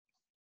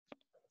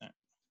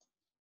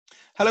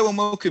Hello and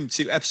welcome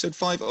to episode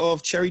 5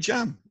 of Cherry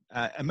Jam.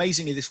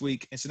 Amazingly this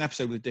week, it's an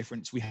episode with a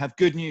difference. We have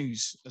good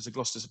news as a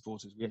Gloucester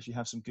supporters. We actually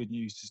have some good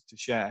news to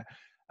share.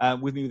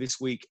 With me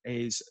this week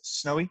is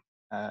Snowy,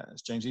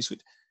 as James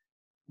Eastwood,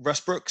 Russ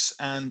Brooks,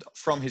 and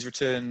from his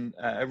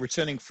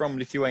returning from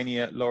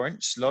Lithuania,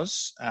 Lawrence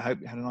Loz. I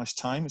hope you had a nice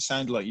time. It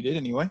sounded like you did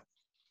anyway.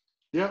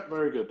 Yeah,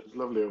 very good. It's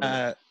lovely over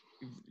there.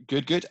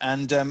 Good.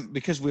 And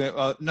because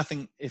we're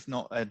nothing if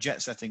not a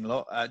jet-setting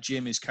lot,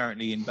 Jim is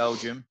currently in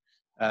Belgium,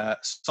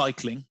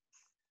 cycling,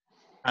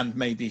 and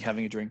maybe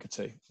having a drink or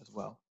two as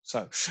well.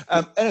 So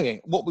anyway,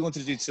 what we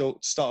wanted to do to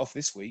start off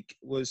this week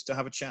was to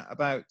have a chat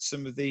about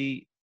some of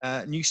the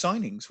new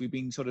signings. We've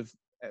been sort of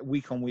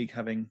week on week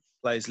having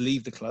players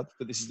leave the club,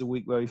 but this is the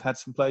week where we've had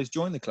some players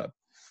join the club.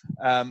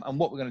 And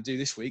what we're going to do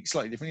this week,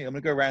 slightly differently, I'm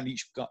going to go around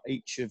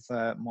each of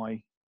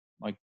my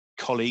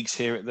colleagues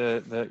here at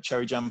the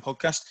Cherry Jam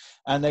podcast,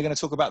 and they're going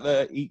to talk about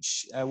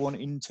each one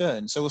in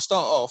turn. So we'll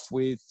start off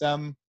with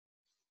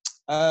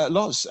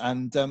Loz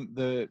and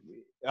the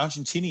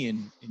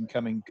Argentinian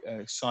incoming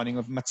signing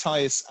of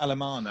Matías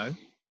Alemano,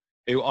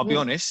 who, I'll be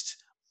honest,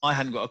 I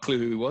hadn't got a clue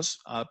who he was,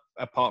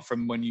 apart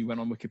from when you went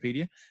on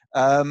Wikipedia.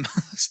 But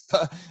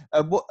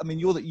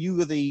you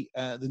were the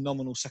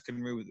nominal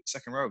second row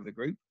of the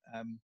group.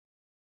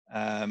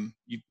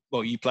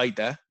 You played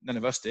there. None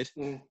of us did.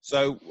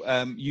 So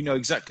you know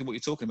exactly what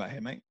you're talking about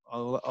here, mate.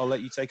 I'll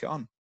let you take it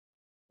on.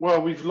 Well,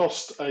 we've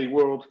lost a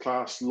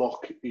world-class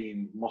lock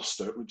in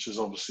Mostert, which is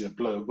obviously a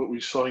blow, but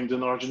we signed an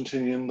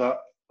Argentinian that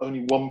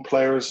only one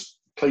player has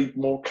played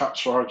more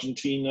caps for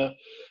Argentina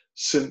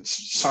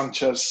since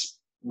Sanchez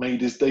made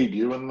his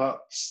debut, and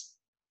that's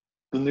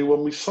the new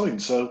one we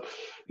signed. So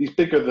he's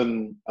bigger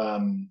than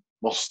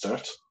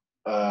Mostert,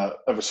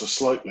 ever so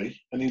slightly,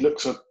 and he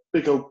looks a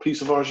big old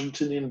piece of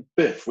Argentinian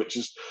biff, which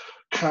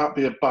can't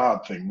be a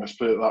bad thing, let's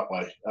put it that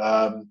way.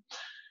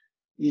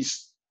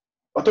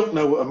 I don't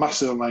know a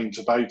massive amount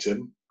about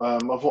him.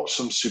 I've watched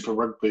some Super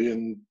Rugby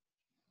and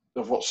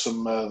I've watched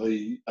some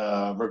the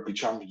Rugby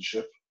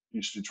Championship,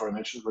 used to be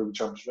Tri-Nations Rugby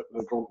Championship,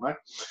 they're called now.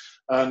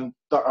 And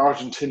that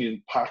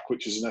Argentinian pack,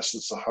 which is in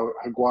essence the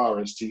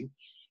Jaguares team,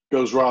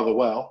 goes rather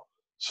well.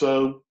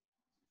 So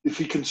if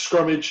he can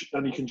scrummage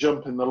and he can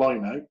jump in the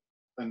line out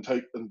and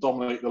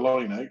dominate the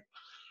line out,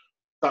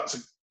 that's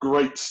a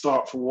great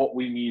start for what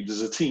we need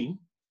as a team.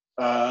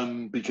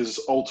 Because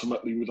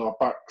ultimately with our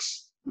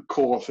backs, the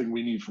core thing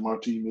we need from our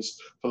team is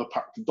for the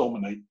pack to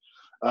dominate.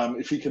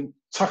 If he can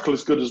tackle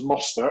as good as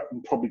Mostert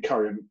and probably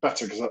carry him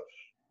better, because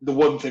the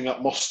one thing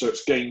that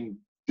Mostert's game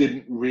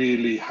didn't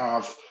really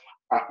have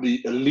at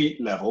the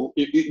elite level,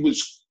 it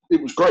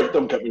was great,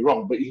 don't get me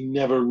wrong, but he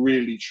never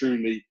really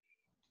truly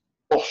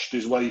boshed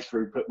his way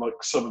through, but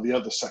like some of the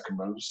other second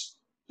rows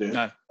did.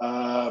 No.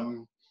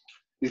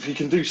 If he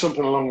can do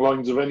something along the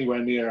lines of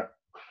anywhere near,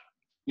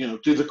 do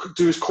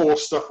his core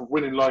stuff of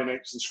winning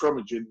lineouts and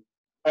scrummaging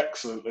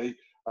excellently,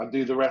 and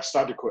do the rest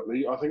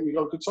adequately, I think we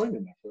got a good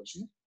signing there,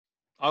 personally.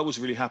 I was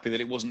really happy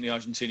that it wasn't the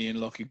Argentinian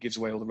lock who gives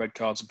away all the red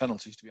cards and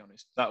penalties, to be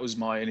honest. That was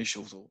my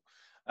initial thought.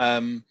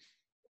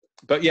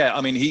 But yeah,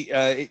 I mean,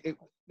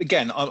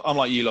 again, I'm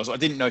like you, Loz. I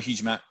didn't know a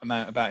huge amount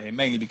about him,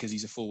 mainly because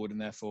he's a forward, and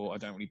therefore I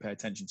don't really pay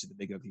attention to the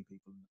big ugly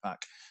people in the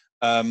pack.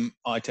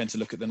 I tend to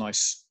look at the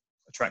nice,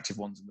 attractive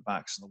ones in the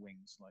backs and the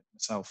wings, like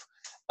myself.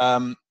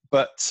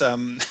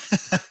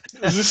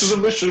 This is a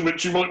mission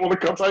which you might want to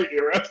cut out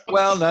here, Ed.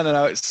 Well,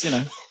 no. It's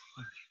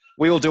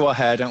we all do our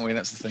hair, don't we?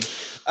 That's the thing.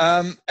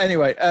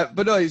 Anyway,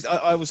 but no,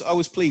 I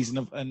was pleased,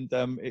 and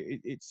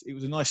it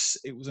was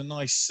a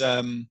nice.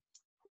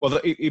 Well,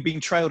 it being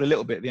trailed a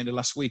little bit at the end of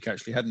last week,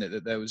 actually, hadn't it?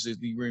 That there was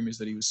the rumours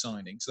that he was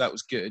signing, so that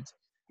was good.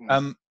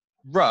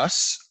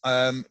 Russ,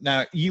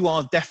 now you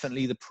are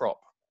definitely the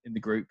prop in the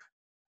group,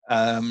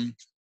 and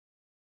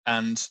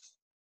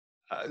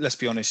let's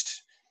be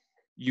honest.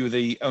 You were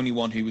the only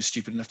one who was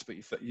stupid enough to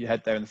put your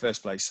head there in the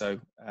first place. So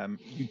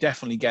you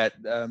definitely get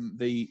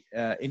the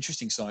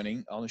interesting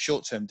signing on a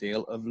short-term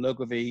deal of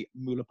Logovi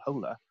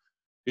Mulapola,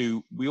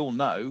 who we all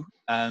know,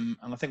 and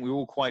I think we were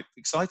all quite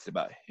excited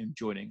about him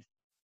joining.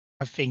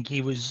 I think he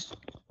was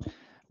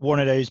one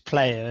of those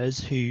players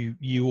who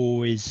you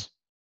always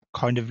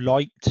kind of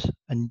liked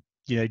and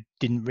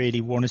didn't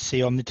really want to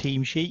see on the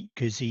team sheet,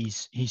 because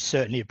he's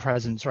certainly a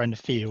presence around the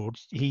field.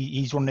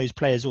 He's one of those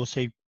players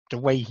also. The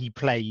way he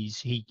plays,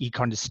 he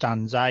kind of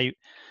stands out.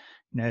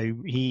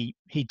 He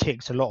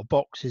ticks a lot of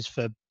boxes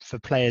for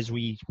players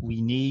we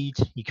need.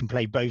 He can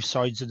play both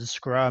sides of the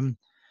scrum.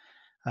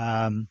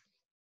 A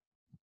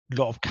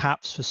lot of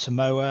caps for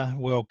Samoa,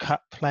 World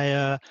Cup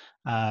player.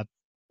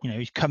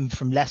 He's come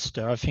from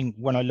Leicester. I think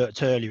when I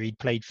looked earlier, he'd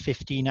played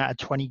 15 out of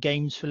 20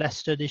 games for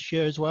Leicester this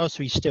year as well.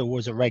 So he still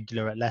was a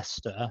regular at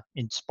Leicester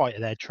in spite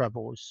of their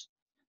troubles.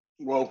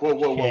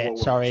 Whoa.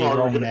 Sorry,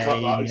 wrong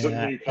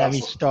name. Let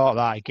me start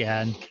that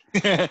again.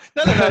 No,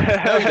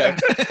 we don't.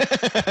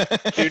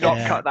 Do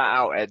not cut that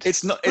out, Ed.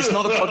 It's not a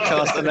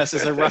podcast unless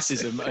there's a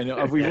Russism.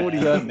 And we've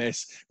already learned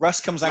this. Russ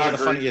comes out with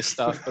the funniest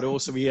stuff, but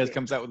also he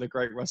comes out with the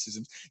great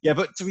Russisms. Yeah,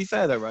 but to be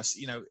fair though, Russ,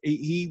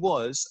 he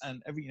was,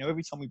 and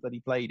every time we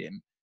bloody played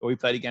him, or he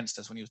played against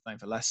us when he was playing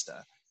for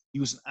Leicester, he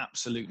was an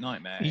absolute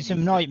nightmare. He's a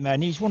nightmare,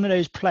 and he's one of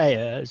those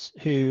players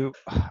who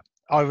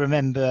I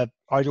remember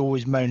I'd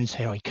always moan and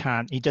say,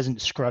 he doesn't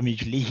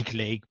scrummage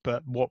league,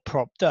 but what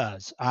prop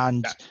does.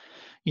 And,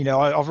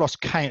 I've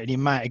lost count of the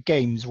amount of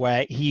games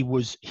where he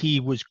was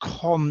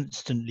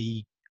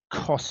constantly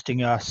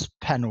costing us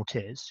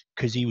penalties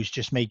because he was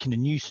just making a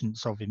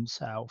nuisance of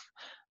himself.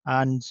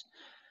 And,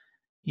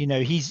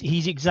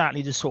 he's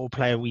exactly the sort of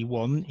player we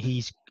want.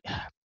 He's,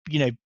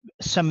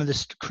 some of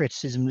the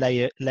criticism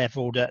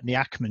leveled at the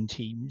Ackerman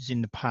teams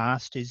in the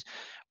past is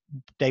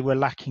they were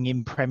lacking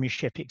in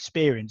Premiership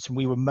experience, and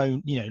we were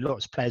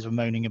lots of players were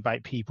moaning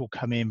about people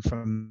coming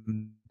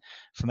from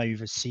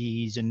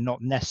overseas and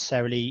not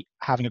necessarily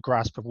having a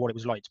grasp of what it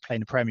was like to play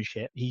in the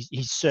Premiership.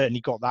 He's certainly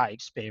got that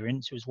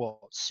experience. It was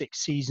 6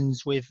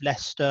 seasons with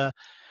Leicester,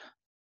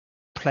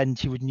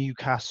 plenty with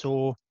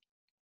Newcastle.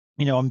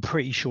 I'm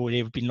pretty sure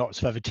there have been lots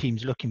of other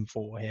teams looking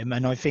for him,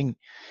 and I think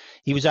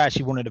he was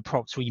actually one of the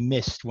props we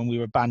missed when we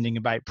were banding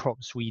about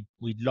props we'd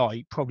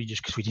like, probably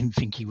just because we didn't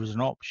think he was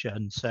an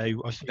option. So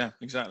I think, yeah,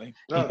 exactly.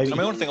 No, I didn't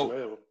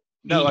know.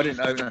 No,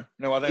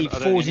 I don't. He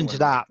falls into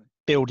that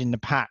building the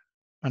pack,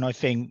 and I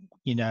think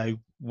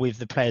with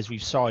the players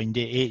we've signed,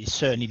 it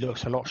certainly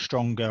looks a lot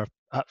stronger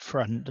up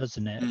front,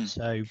 doesn't it?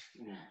 So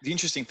the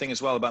interesting thing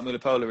as well about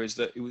Mulipola is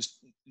that it was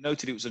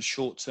noted it was a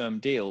short-term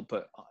deal,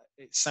 but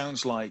it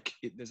sounds like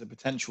there's a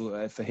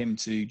potential for him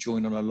to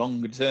join on a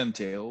longer-term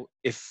deal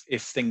if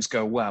things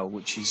go well,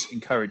 which is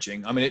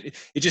encouraging. I mean,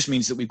 it just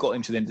means that we've got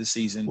him to the end of the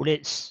season. Well,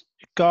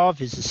 Garv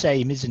is the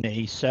same, isn't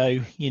he? So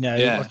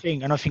I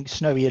think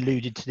Snowy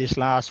alluded to this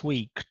last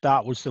week.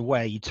 That was the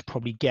way to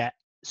probably get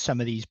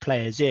some of these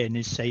players in,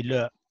 is say,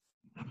 look,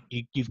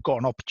 you've got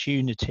an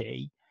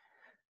opportunity.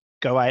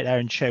 Go out there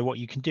and show what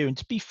you can do. And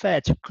to be fair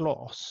to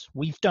Gloss,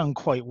 we've done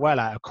quite well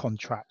out of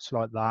contracts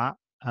like that.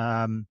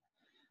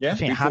 I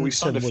think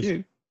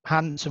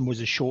Hansen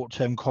was a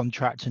short-term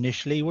contract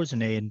initially,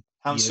 wasn't he? And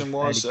Hansen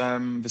was.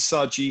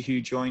 Visaji,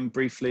 who joined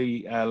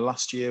briefly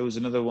last year, was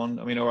another one.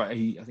 I mean, all right,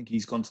 I think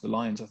he's gone to the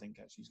Lions. I think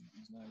actually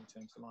he's now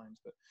returned to the Lions.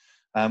 But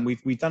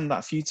we've done that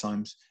a few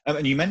times.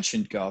 And you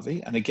mentioned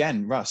Garvey, and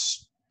again,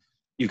 Russ,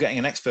 you're getting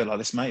an expert like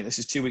this, mate. This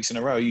is 2 weeks in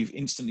a row. You've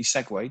instantly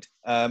segued.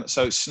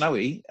 So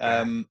Snowy,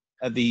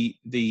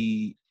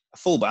 the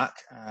fullback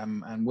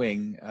and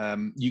wing,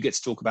 you get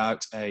to talk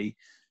about a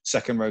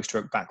second row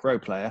stroke back row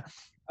player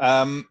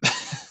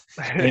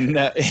in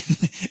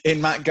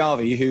Matt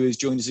Garvey, who has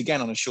joined us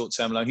again on a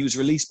short-term loan. He was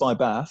released by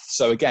Bath,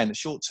 so again a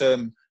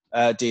short-term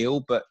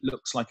deal, but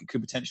looks like it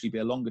could potentially be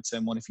a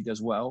longer-term one if he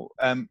does well.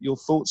 Your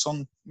thoughts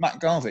on Matt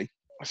Garvey?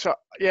 So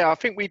I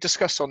think we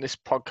discussed on this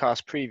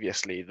podcast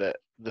previously that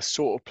the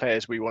sort of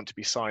players we want to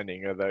be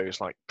signing are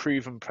those like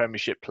proven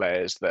Premiership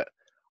players that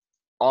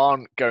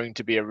aren't going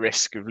to be a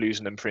risk of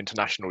losing them for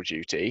international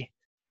duty,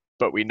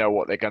 but we know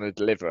what they're going to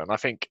deliver. And I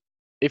think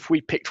if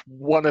we picked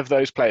one of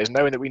those players,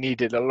 knowing that we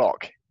needed a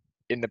lock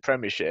in the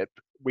Premiership,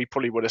 we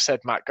probably would have said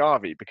Matt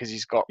Garvey, because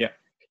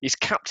he's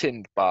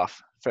captained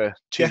Bath for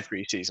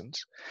 2-3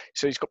 seasons.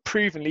 So he's got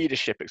proven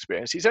leadership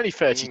experience. He's only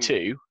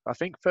 32, I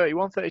think,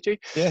 31, 32.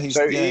 Yeah,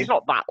 he's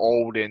not that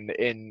old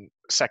in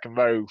second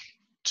row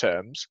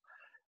terms.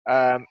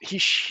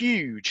 He's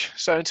huge.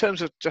 So in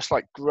terms of just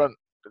like grunt,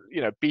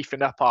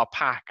 beefing up our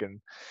pack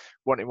and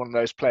wanting one of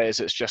those players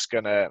that's just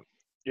going to,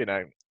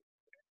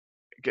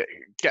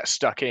 get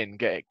stuck in,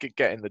 get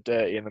in the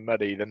dirty and the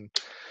muddy, then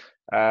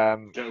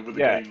get over the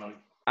game line.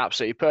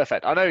 Absolutely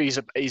perfect. I know he's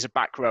a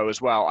back row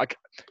as well.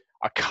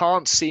 I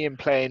can't see him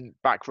playing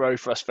back row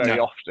for us very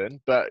often,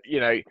 but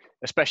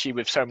especially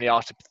with so many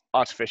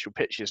artificial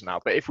pitches now.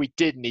 But if we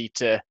did need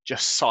to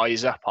just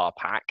size up our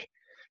pack,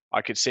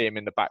 I could see him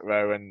in the back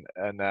row and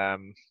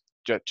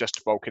just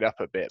to bulk it up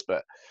a bit.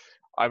 But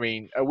I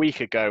mean, a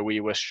week ago we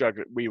were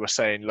struggling. We were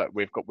saying, look,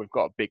 we've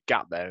got a big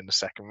gap there in the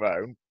second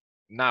row.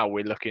 Now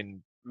we're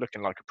looking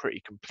like a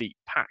pretty complete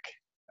pack.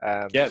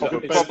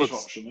 Probably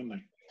option, isn't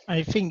he?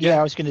 I think,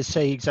 I was going to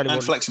say exactly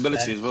and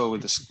flexibility as well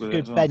with this.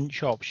 Good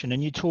bench option.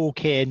 And we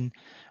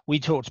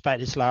talked about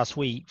this last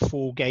week,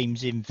 4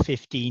 games in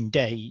 15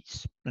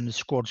 days, and the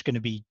squad's going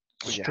to be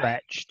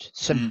stretched.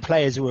 Some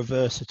players who are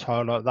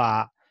versatile like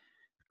that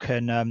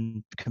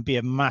can be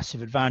a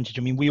massive advantage.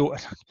 I mean,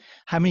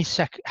 how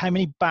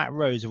many back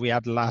rows have we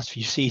had the last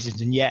few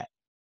seasons? And yet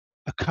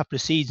a couple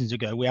of seasons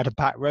ago, we had a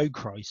back row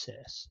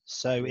crisis.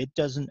 So it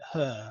doesn't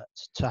hurt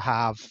to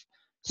have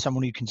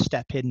someone who can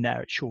step in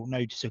there at short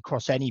notice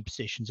across any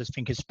positions, I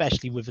think,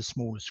 especially with a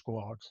smaller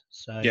squad.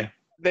 So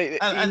they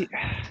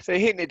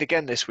hinted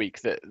again this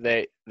week that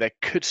there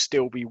could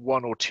still be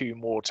 1 or 2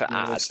 more to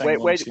add.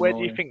 Where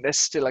do you think there's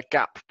still a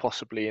gap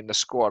possibly in the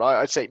squad?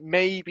 I'd say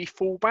maybe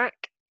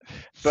fullback.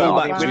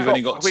 Fullback, we've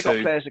only got 2. We've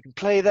got players that can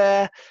play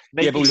there.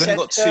 Maybe but we've only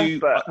got 2.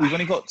 But we've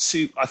only got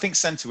 2. I think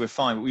centre we're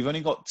fine, but we've only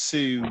got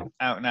 2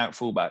 out-and-out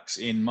fullbacks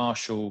in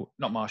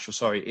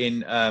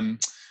in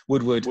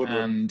Woodward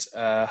and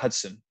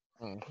Hudson.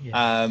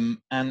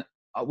 And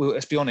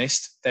let's be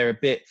honest, they're a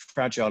bit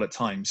fragile at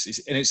times.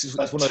 It's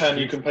one 10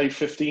 you can pay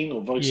 15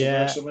 or vice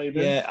versa,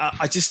 maybe. Yeah,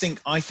 I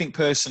think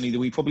personally that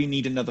we probably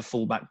need another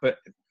fullback, but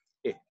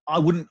I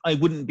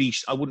wouldn't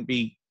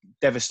be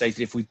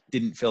devastated if we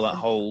didn't fill that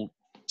hole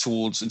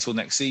until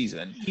next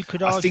season. You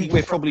could I argue think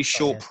we're probably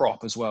short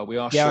prop as well. We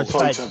are Yeah, I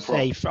short. was about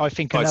to say, I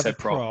think Tight another head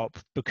prop.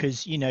 prop,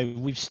 because, you know,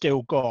 we've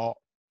still got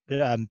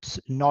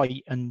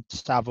Knight and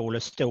Saville are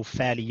still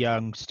fairly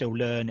young, still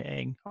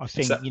learning. I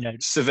think, you know,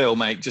 Seville,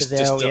 mate.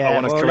 Seville, I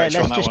want to correct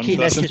you on that one.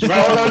 Let's just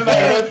roll with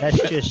it.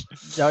 Let's just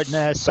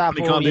no,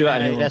 Saville, can't do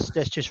that anymore.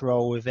 let's just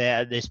roll with it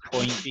at this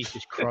point.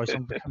 Jesus Christ,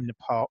 I'm becoming the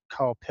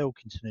Carl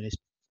Pilkington of this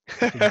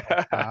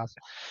podcast.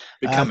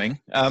 Becoming.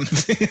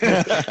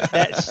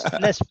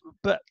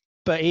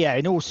 But yeah,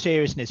 in all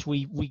seriousness,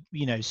 we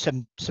you know,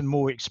 some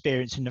more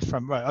experience in the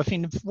front row. I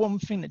think the one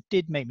thing that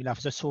did make me laugh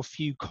is I saw a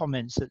few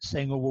comments that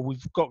saying, "Oh well,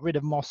 we've got rid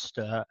of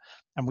Mostert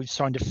and we've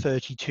signed a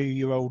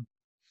 32-year-old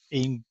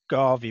Ian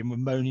Garvey and we're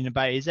moaning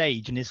about his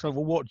age." And it's like,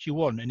 well, what do you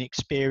want? An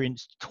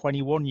experienced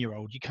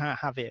 21-year-old? You can't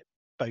have it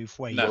both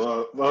ways.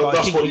 No. Well,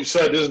 that's what you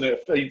said, isn't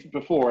it?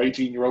 Before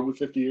 18-year-old with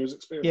 50 years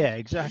experience. Yeah,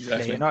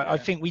 exactly. And I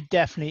think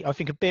I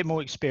think a bit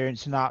more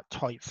experience in that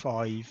type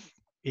 5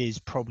 is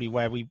probably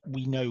where we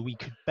know we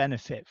could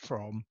benefit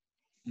from.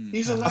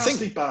 He's a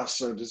nasty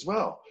bastard as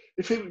well.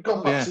 If it had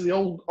gone back to the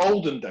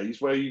olden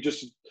days where you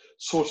just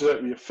sorted out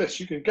with your fist,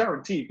 you can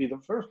guarantee he'd be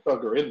the first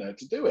bugger in there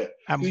to do it.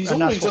 He's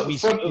always at the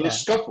front of the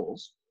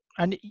scuffles.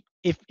 And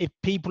if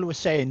people were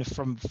saying the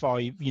front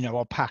 5, you know,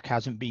 our pack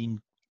hasn't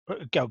been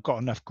got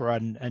enough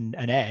grunt and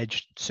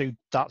edge, so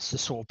that's the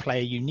sort of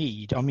player you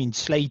need. I mean,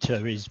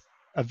 Slater was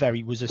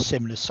a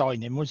similar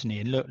signing, wasn't he?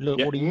 And look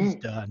what he's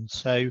done.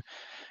 So,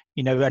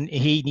 you know, and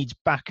he needs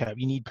backup.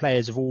 You need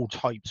players of all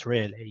types,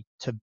 really,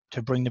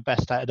 to bring the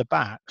best out of the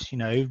backs, you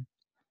know.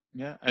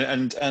 Yeah,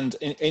 and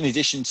in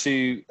addition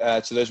to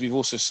those, we've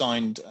also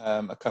signed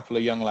a couple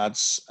of young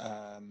lads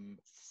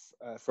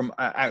from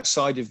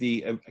outside of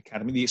the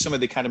academy. Some of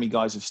the academy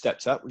guys have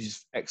stepped up, which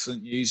is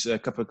excellent news. A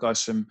couple of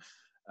guys from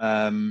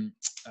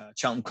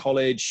Cheltenham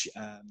College,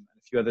 and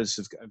a few others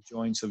have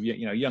joined. So,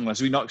 you know, young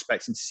lads. We're not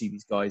expecting to see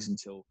these guys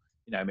until,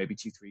 you know, maybe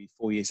 2, 3,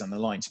 4 years down the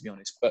line, to be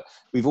honest. But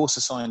we've also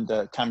signed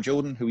Cam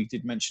Jordan, who we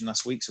did mention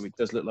last week, so it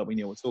does look like we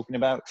know what we're talking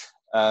about.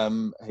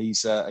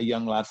 He's a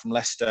young lad from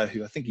Leicester,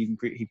 who I think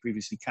he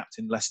previously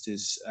captained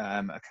Leicester's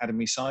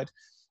academy side.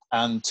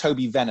 And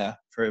Toby Venner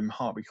from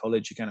Hartbury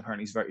College, again,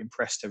 apparently he's very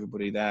impressed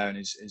everybody there and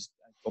is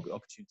got the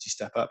opportunity to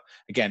step up.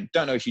 Again,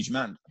 don't know a huge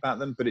amount about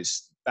them, but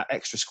it's that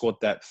extra squad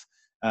depth.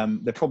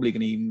 They're probably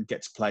going to even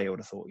get to play, I would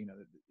have thought. You know,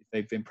 if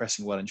they've been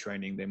pressing well in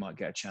training, they might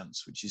get a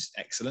chance, which is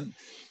excellent.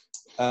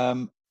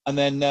 And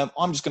then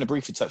I'm just going to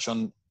briefly touch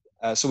on,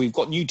 so we've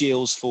got new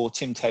deals for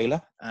Tim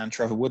Taylor and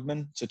Trevor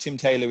Woodman. So Tim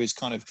Taylor is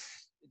kind of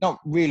not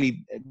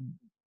really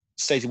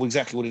stated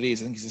exactly what it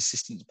is. I think he's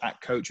assistant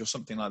pack coach or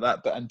something like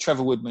that. And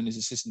Trevor Woodman is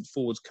assistant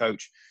forwards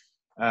coach.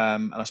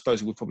 And I suppose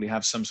he would probably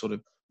have some sort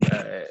of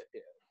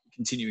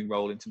continuing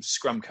role in terms of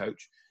scrum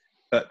coach.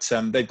 But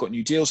they've got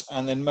new deals.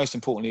 And then most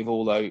importantly of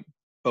all, though,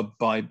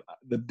 by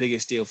the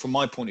biggest deal from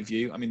my point of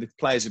view, I mean, the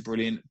players are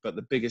brilliant, but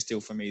the biggest deal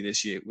for me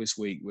this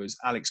week was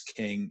Alex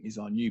King is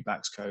our new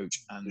backs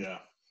coach. And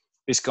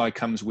this guy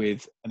comes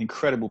with an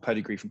incredible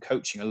pedigree from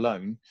coaching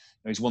alone.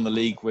 You know, he's won the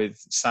league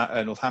with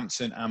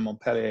Northampton and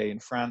Montpellier in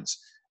France.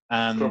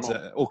 And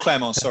or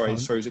Clermont, sorry,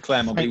 it was at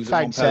Clermont, but he was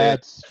at Montpellier.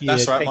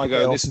 That's right, my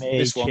go.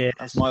 This one,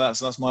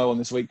 that's my one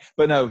this week.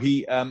 But no,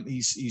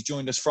 he's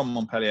joined us from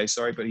Montpellier,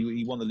 sorry, but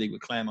he won the league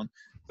with Clermont.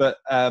 But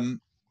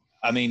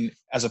I mean,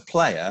 as a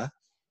player,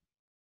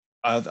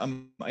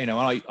 you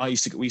know, we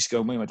used to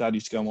go. Me and my dad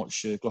used to go and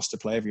watch Gloucester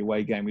play every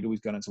away game. We'd always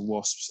go down to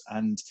Wasps,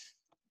 and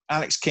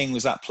Alex King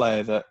was that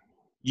player that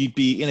you'd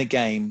be in a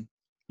game,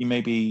 you may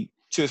be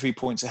 2 or 3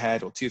 points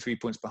ahead or 2 or 3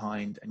 points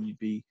behind, and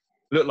you'd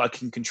look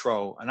like in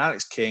control. And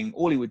Alex King,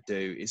 all he would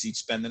do is he'd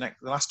spend the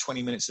last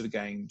 20 minutes of the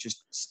game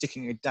just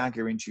sticking a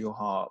dagger into your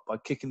heart by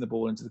kicking the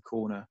ball into the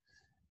corner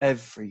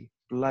every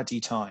bloody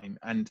time.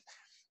 And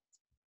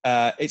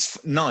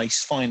it's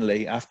nice,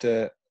 finally,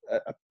 after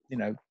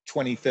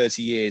 20,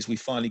 30 years, we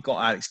finally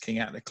got Alex King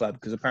out of the club,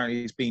 because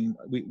apparently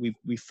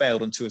we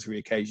failed on 2 or 3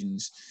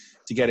 occasions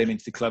to get him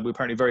into the club. We were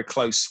apparently very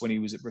close when he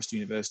was at Bristol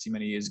University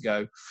many years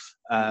ago.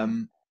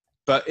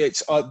 But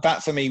it's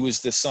that for me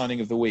was the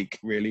signing of the week,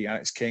 really,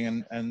 Alex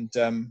King, and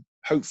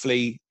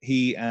hopefully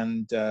he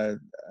and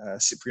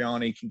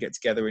Cipriani can get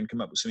together and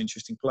come up with some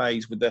interesting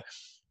plays with the.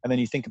 And then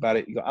you think about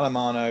it, you got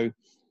Alamano,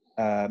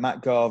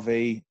 Matt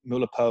Garvey,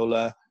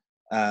 Muller-Pola,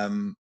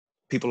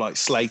 people like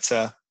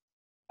Slater,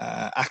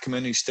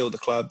 Ackerman, who's still at the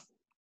club,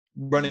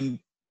 running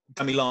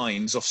dummy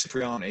lines off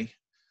Cipriani.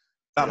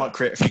 That might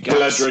create a few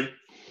gaps.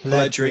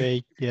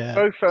 Ledry.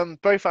 Yeah.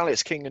 Both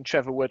Alex King and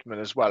Trevor Woodman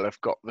as well have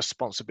got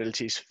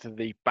responsibilities for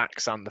the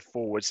backs and the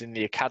forwards in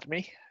the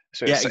academy.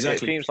 So exactly. It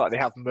seems like they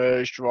have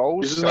merged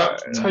roles. Isn't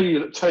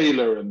that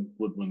Taylor and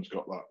Woodman's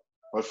got that?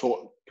 I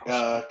thought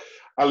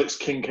Alex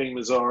King came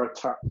as our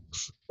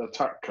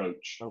attack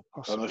coach,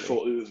 and I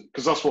thought it was,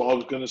 because that's what I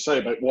was going to say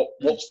about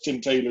what's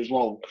Tim Taylor's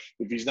role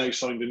if he's now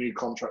signed a new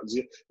contract.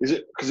 Is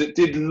it because it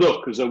did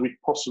look as though we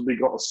possibly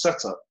got a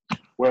setup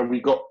where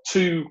we got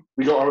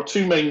our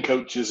two main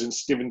coaches in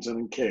Skivington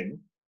and King,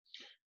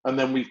 and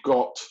then we've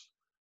got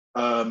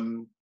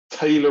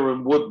Taylor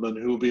and Woodman,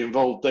 who will be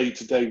involved day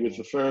to day with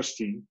the first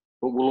team,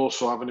 but will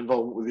also have an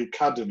involvement with the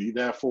academy.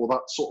 Therefore,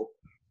 that sort of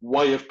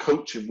way of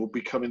coaching will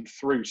be coming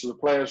through. So the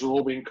players are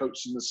all being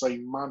coached in the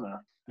same manner.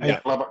 Yeah.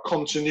 We'll have that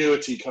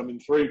continuity coming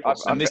through. I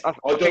I think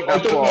don't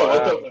that's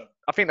know.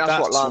 I think that's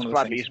That's what Lance one of the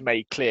Bradley's things.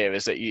 made clear,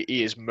 is that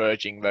he is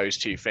merging those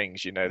two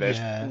things. You know,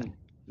 that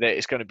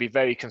it's going to be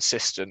very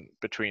consistent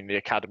between the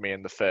academy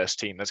and the first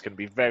team. There's going to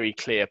be very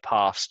clear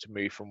paths to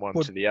move from one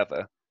to the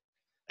other.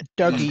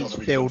 Dougie's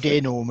filled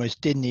in almost,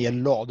 didn't he, a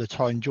lot of the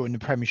time during the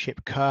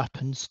Premiership Cup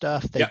and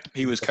stuff.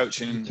 He was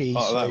coaching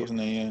part of that,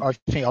 wasn't he?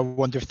 Yeah. I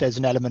wonder if there's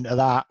an element of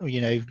that,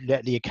 you know,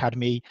 let the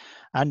academy,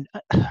 and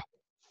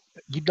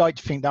you'd like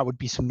to think that would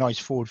be some nice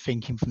forward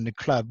thinking from the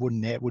club,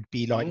 wouldn't it? It would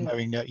be like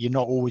knowing that you're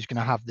not always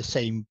going to have the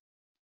same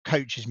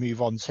coaches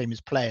move on, same as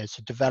players.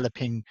 So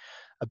developing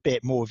a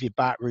bit more of your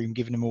back room,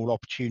 giving them all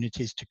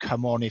opportunities to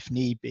come on if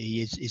need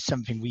be, is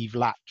something we've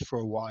lacked for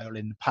a while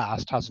in the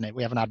past, hasn't it?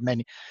 We haven't had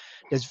many.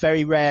 There's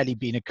very rarely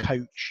been a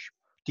coach,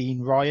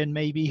 Dean Ryan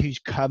maybe, who's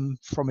come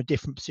from a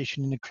different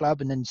position in the club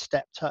and then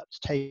stepped up to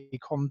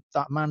take on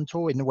that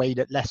mantle in the way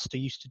that Leicester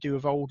used to do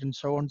of old and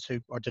so on. So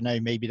I don't know,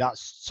 maybe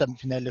that's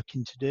something they're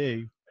looking to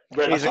do.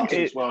 Redpath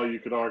as well, you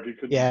could argue.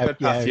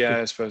 Redpath,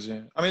 I suppose.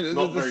 Yeah, I mean,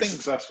 not the very thing,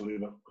 successfully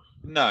though.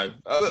 No,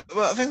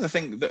 well, I think the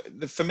thing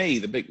that for me,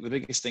 the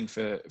biggest thing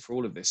for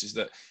all of this is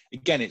that,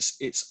 again,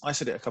 it's I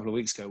said it a couple of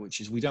weeks ago, which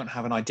is we don't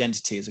have an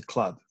identity as a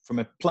club from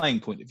a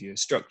playing point of view, a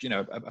structure, you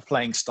know, a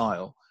playing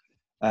style,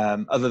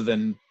 other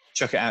than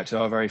chuck it out to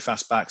our very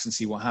fast backs and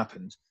see what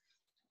happens,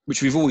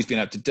 which we've always been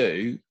able to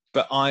do.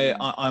 But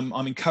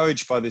I'm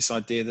encouraged by this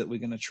idea that we're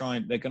going to try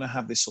and they're going to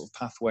have this sort of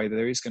pathway.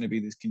 There is going to be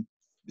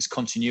this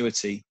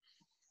continuity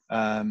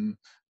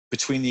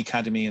between the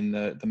academy and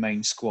the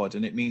main squad,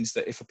 and it means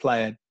that if a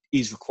player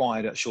is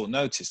required at short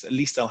notice, at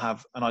least they'll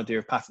have an idea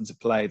of patterns of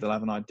play. They'll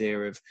have an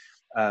idea of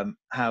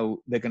how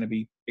they're going to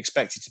be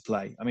expected to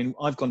play. I mean,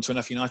 I've gone to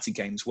enough United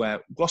games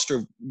where Gloucester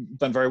have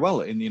done very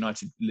well in the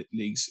United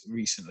leagues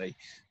recently.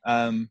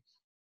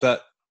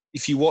 But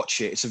if you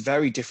watch it, it's a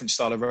very different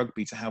style of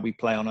rugby to how we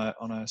play on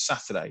a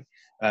Saturday.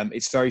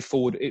 It's very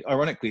forward.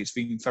 Ironically, it's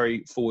been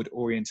very forward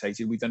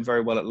orientated. We've done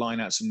very well at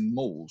lineouts and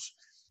mauls.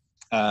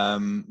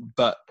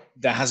 But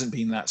there hasn't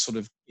been that sort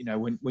of, you know,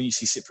 when you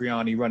see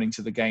Cipriani running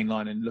to the gain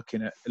line and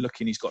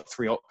looking, he's got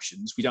three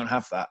options. We don't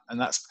have that. And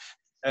that's,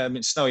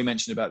 Snowy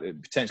mentioned about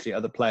potentially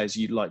other players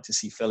you'd like to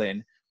see fill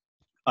in.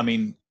 I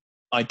mean,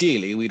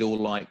 ideally, we'd all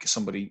like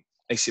somebody,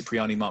 a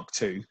Cipriani Mark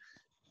II.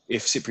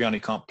 If Cipriani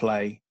can't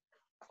play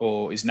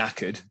or is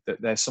knackered,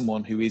 that there's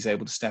someone who is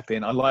able to step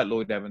in. I like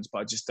Lloyd Evans, but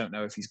I just don't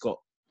know if he's got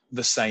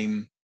the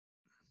same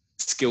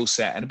skill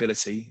set and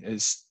ability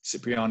as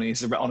Cipriani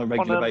is on a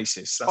regular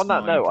basis. That's on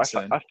that note,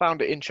 concern. I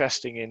found it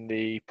interesting in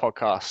the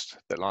podcast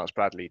that Lance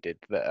Bradley did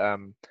that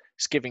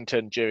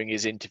Skivington, during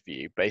his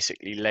interview,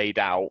 basically laid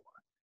out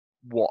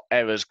what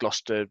errors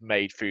Gloucester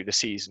made through the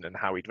season and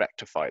how he'd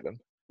rectify them.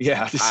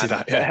 Yeah, I did see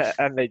that. Yeah.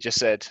 And they just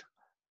said,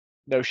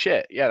 no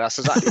shit. Yeah, that's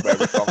exactly where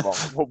we've gone wrong.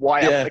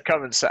 Why haven't the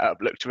current setup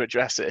looked to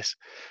address this?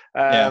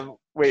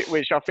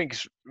 Which I think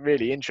is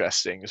really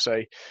interesting.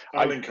 So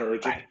I'll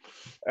encourage it.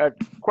 A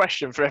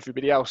question for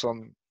everybody else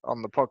on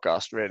the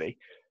podcast, really.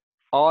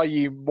 Are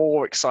you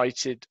more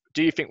excited?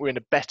 Do you think we're in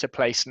a better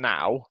place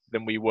now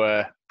than we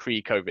were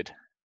pre-COVID?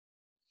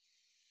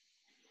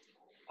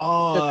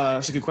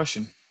 That's a good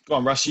question. Go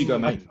on, Russ, you go,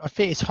 mate. I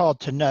think it's hard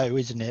to know,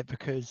 isn't it?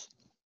 Because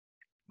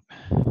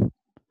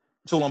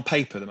it's all on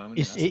paper at the moment.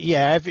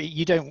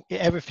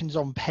 Everything's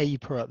on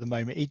paper at the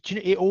moment.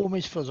 It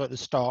almost feels like the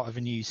start of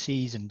a new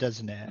season,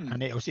 doesn't it?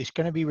 And it's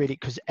going to be really,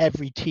 because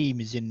every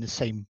team is in the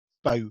same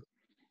boat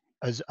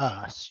as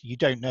us. You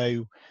don't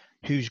know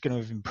who's going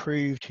to have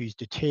improved, who's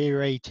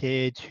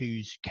deteriorated,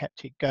 who's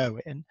kept it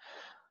going.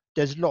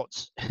 There's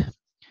lots.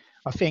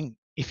 I think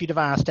if you'd have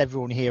asked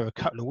everyone here a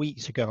couple of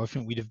weeks ago, I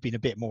think we'd have been a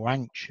bit more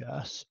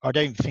anxious. I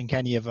don't think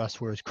any of us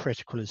were as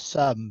critical as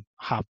some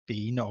have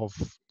been of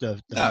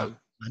the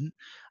development.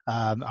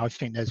 I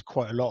think there's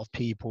quite a lot of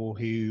people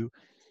who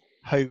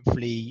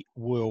hopefully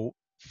will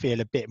feel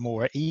a bit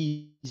more at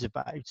ease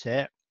about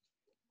it.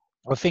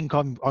 I think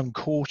I'm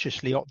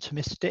cautiously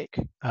optimistic,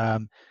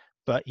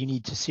 but you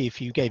need to see a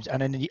few games.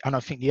 And I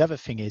think the other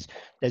thing is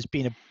there's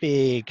been a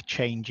big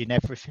change in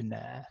everything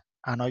there.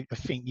 And I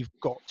think you've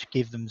got to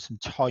give them some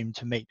time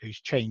to make those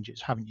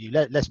changes, haven't you?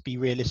 Let's be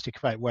realistic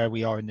about where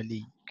we are in the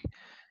league.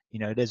 You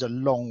know, there's a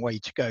long way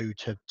to go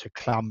to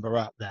clamber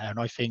up there. And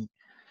I think,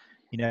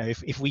 you know,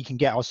 if we can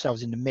get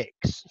ourselves in the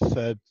mix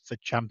for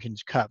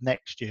Champions Cup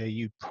next year,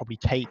 you'd probably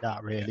take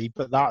that, really.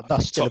 But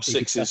that's still top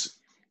six is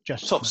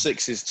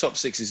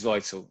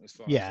vital as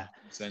far as I'm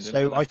concerned.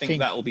 So I think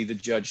that will be the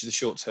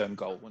short-term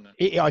goal, won't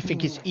it? I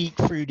think it's eke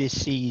through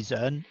this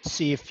season,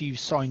 see a few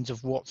signs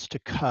of what's to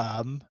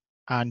come,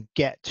 and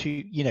get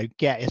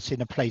us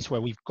in a place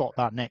where we've got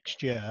that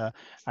next year,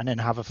 and then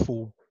have a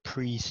full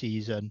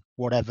pre-season,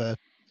 whatever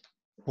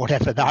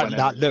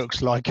that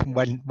looks like, and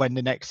when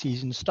the next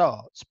season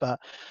starts. But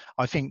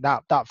I think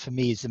that for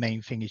me is the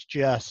main thing, is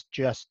just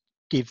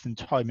give them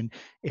time. And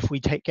if we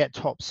get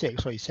top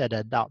 6, like you said,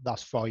 Ed,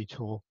 that's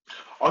vital.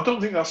 I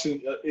don't think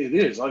it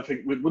is. I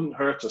think it wouldn't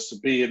hurt us to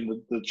be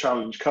in the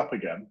Challenge Cup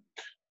again,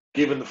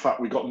 given the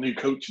fact we got a new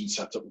coaching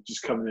setup which is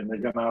coming in.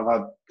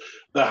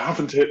 They're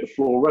having to hit the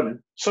floor running.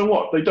 So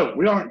what? They don't.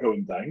 We aren't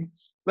going down.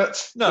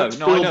 Let's I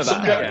know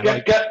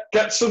that.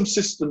 Get some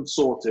systems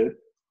sorted.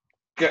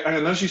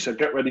 And as you said,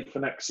 get ready for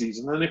next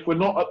season. And if we're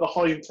not at the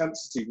high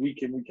intensity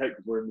week in, week out,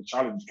 because we're in the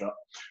Challenge Cup,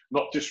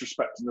 not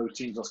disrespecting those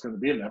teams that's going to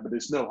be in there, but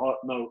it's no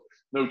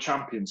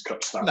Champions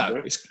Cup standard.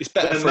 No, it's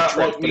better for a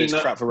trip, but it's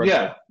crap for rugby.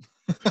 Yeah.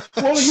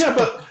 Well, yeah,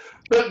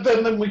 but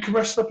then we can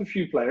rest up a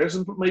few players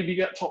and maybe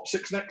get top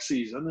 6 next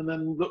season, and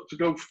then look to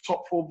go for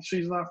top 4 the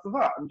season after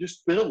that, and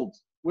just build.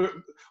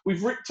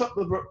 We've ripped up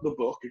the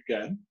book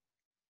again,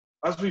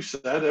 as we've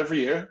said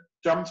every year.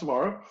 Jam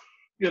tomorrow,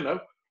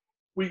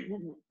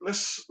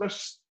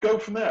 let's go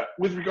from there.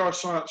 With regards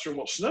to answering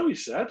what Snowy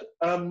said,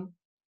 I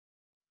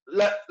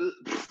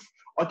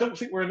don't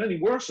think we're in any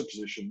worse a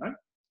position now,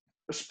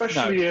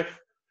 especially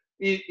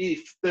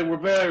if there were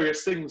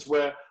various things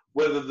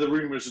whether the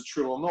rumours are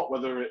true or not,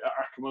 whether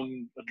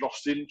Ackerman had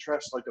lost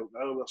interest, I don't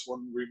know. That's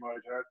one rumour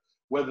I'd heard.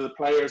 Whether the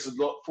players had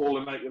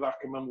fallen out with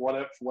Ackerman,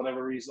 for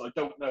whatever reason, I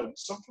don't know. But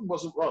something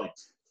wasn't right.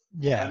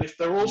 Yeah. And if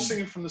they're all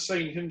singing from the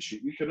same hymn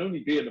sheet, we can only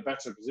be in a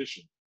better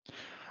position.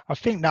 I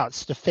think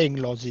that's the thing,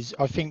 Loz. Is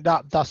I think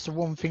that's the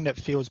one thing that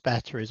feels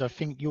better. Is I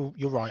think you're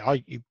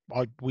right.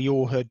 We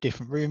all heard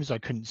different rumours. I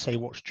couldn't say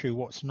what's true,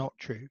 what's not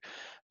true,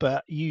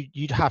 but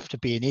you'd have to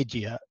be an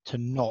idiot to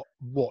not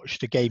watch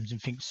the games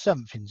and think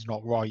something's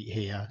not right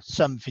here.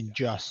 Something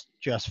just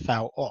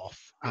felt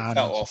off. Felt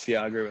off.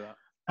 Yeah, I agree with that.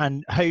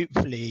 And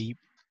hopefully,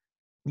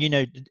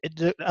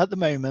 at the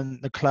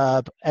moment, the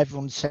club,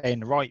 everyone's saying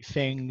the right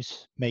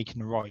things, making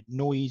the right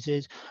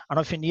noises. And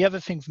I think the other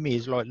thing for me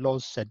is, like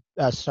Loz said,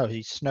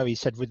 Snowy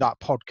said with that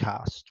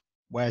podcast,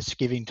 where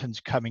Skivington's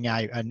coming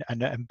out and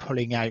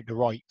pulling out the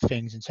right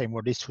things and saying,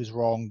 well, this was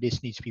wrong,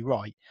 this needs to be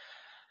right.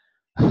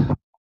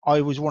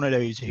 I was one of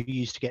those who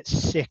used to get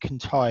sick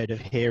and tired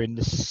of hearing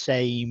the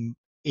same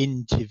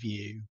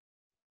interview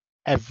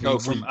every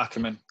week. From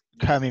Ackerman.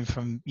 Coming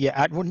from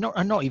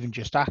not even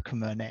just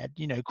Ackerman, Ed.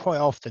 Quite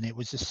often it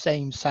was the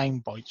same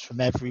sound bites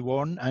from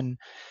everyone, and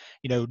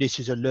this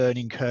is a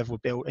learning curve we're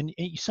built, and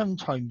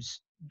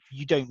sometimes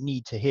you don't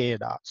need to hear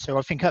that. So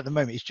I think at the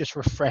moment it's just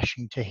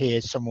refreshing to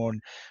hear someone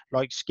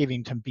like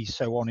Skivington be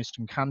so honest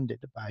and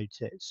candid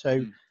about it.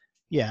 So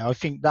yeah, I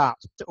think that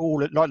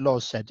all, like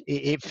Loz said,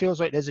 it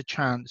feels like there's a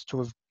chance to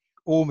have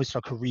almost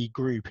like a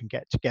regroup and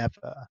get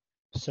together.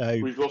 So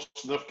we've lost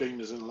enough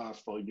gamers in the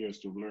last 5 years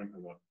to have learned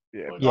that.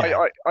 Yeah.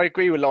 I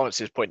agree with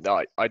Lawrence's point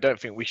that I don't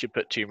think we should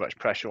put too much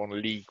pressure on the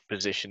league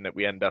position that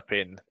we end up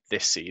in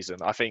this season.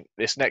 I think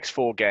this next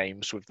 4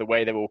 games, with the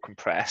way they're all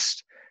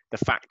compressed, the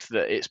fact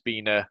that it's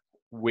been a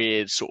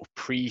weird sort of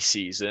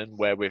pre-season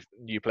where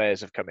new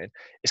players have come in,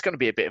 it's going to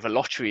be a bit of a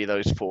lottery,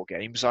 those 4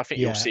 games. I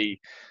think you'll see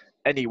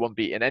anyone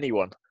beating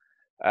anyone.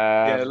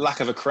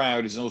 Lack of a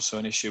crowd is also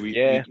an issue. We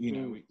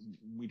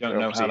don't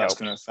know how that's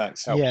going to affect.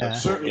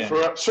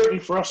 Certainly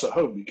for us at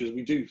home, because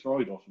we do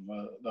thrive off of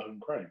the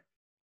home crowd.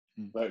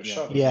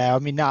 Yeah, I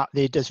mean that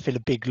it does feel a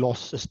big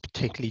loss,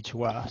 particularly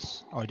to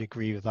us. I'd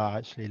agree with that,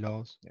 actually,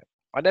 Lars. Yeah.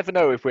 I never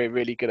know if we're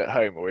really good at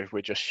home or if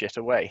we're just shit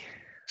away.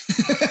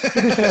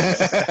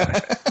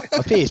 I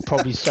think it's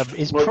probably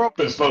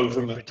both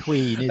in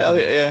between. Isn't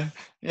it?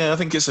 Yeah. I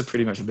think it's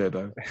pretty much a bit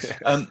of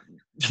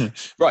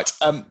both. Right.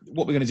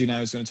 What we're going to do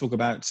now is going to talk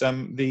about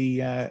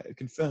the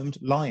confirmed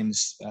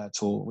Lions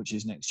tour, which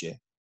is next year.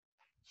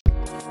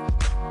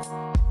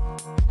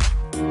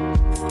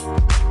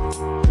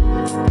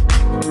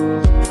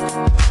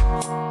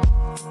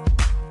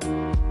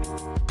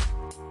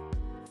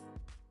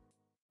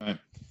 Right.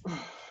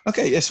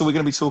 Okay, so we're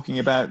going to be talking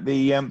about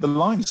the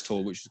Lions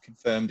tour, which is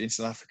confirmed in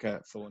South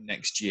Africa for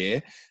next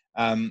year.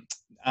 And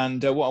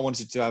what I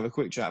wanted to have a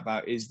quick chat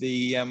about is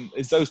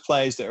those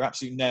players that are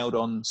absolutely nailed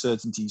on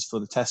certainties for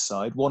the test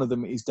side. One of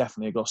them is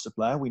definitely a Gloucester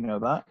player. We know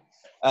that.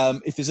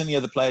 If there's any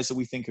other players that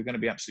we think are going to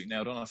be absolutely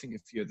nailed on, I think a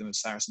few of them are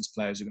Saracens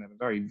players who are going to have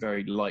a very,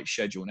 very light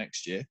schedule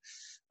next year.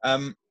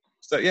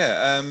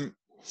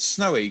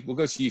 Snowy, we'll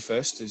go to you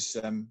first, as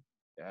I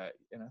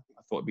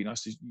thought it'd be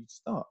nice to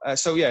start.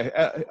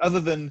 Other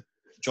than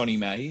Johnny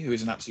May, who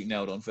is an absolute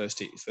nailed on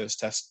first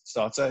test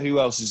starter, who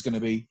else is going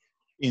to be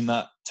in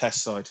that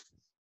test side?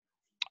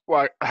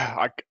 Well,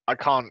 I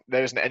can't.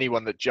 There isn't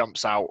anyone that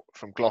jumps out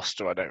from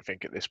Gloucester, I don't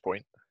think, at this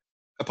point.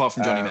 Apart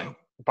from Johnny May.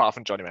 Apart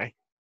from Johnny May.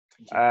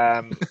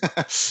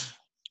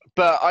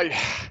 But I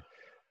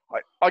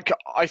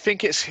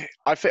think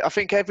I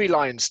think every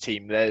Lions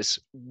team, there's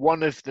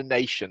one of the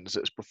nations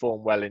that's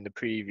performed well in the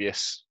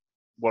previous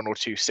 1 or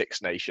 2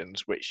 Six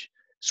Nations, which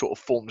sort of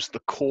forms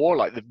the core,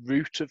 like the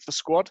root of the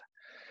squad.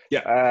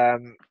 Yeah.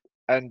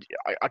 And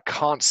I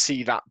can't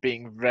see that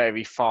being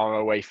very far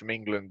away from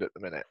England at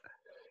the minute.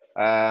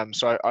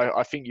 So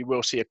I think you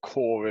will see a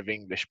core of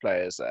English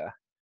players there.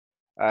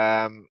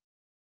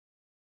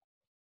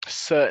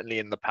 Certainly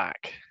in the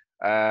pack.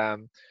 I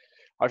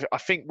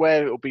think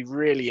where it will be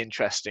really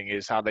interesting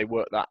is how they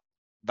work that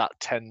that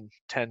 10,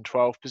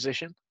 12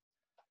 position.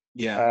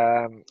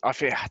 Yeah. I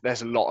think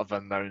there's a lot of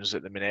unknowns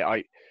at the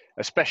minute.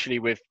 Especially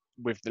with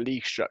the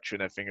league structure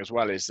and everything as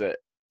well, is that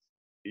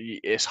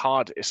it's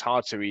hard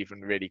to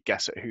even really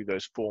guess at who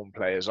those form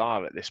players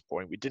are at this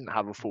point. We didn't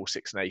have a full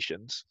Six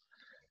Nations,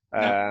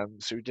 No.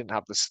 so we didn't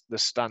have the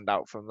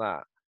standout from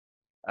that.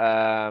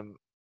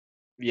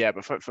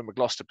 But from a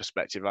Gloucester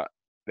perspective,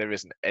 there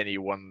isn't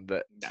anyone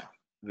that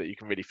you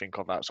can really think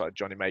of outside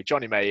Johnny May.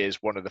 Johnny May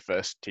is one of the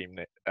first team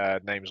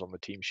names on the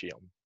team sheet.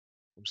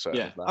 I'm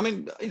certain of that. I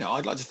mean,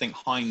 I'd like to think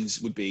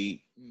Hines would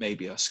be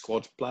maybe a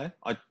squad player.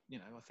 I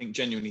think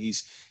genuinely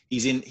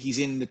he's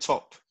in the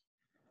top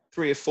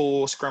 3 or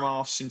 4 scrum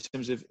halves in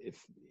terms of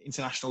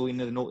international in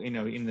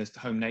the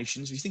home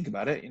nations. If you think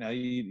about it,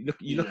 you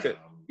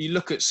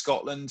look at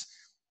Scotland.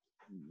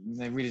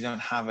 They really don't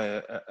have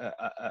a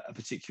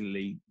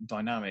particularly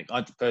dynamic.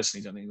 I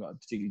personally don't think they've got a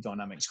particularly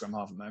dynamic scrum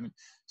half at the moment.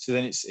 So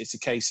then it's a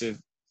case of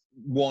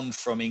one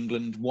from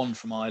England, one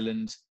from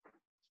Ireland.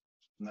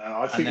 No,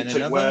 I think you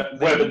take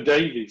Webb and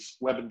Davies.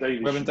 Webb and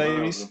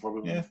Davies.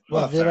 Yeah.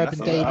 Well, Webb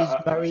and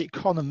Davies.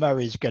 Conor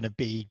Murray's going to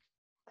be.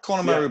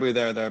 Conor Murray will be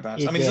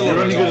thereabouts. I mean, you're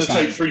only going to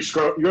take 3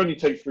 scrum. You only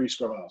take 3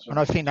 scrum halves. And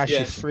I think that's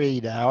your 3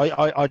 there.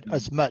 I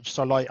as much as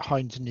I like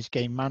Hines in his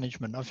game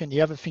management, I think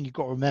the other thing you've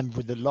got to remember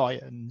with the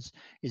Lions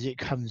is it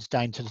comes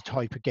down to the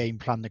type of game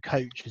plan the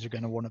coaches are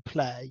going to want to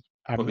play,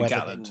 and whether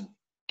Gatland.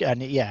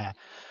 And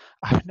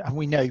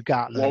we know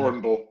Gatland.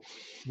 Warren Ball.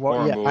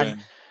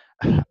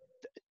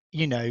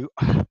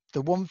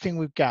 The one thing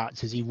with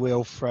Gats is he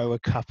will throw a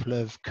couple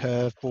of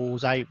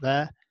curveballs out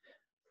there,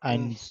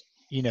 and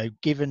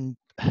given.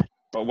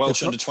 Well,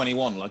 Welsh under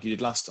 21 like you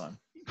did last time.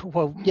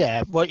 Well,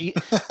 yeah. Well,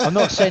 I'm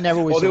not saying they're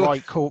always the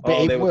right call,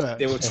 but it works.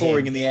 They were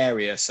touring in the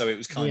area, so it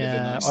was kind of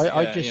a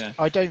nice.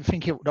 I don't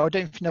think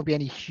there'll be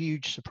any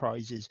huge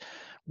surprises.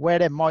 Where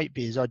there might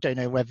be is I don't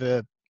know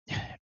whether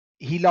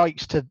he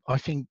likes to. I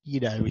think he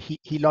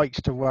likes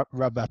to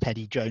rub up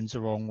Eddie Jones the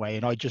wrong way,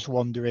 and I just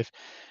wonder if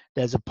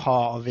there's a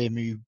part of him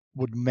who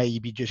would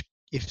maybe just.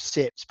 If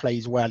Sips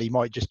plays well, he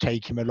might just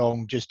take him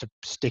along just to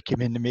stick him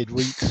in the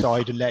midweek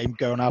side and let him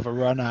go and have a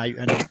run out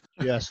and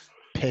just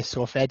piss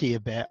off Eddie a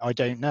bit. I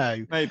don't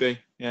know. Maybe,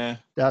 yeah.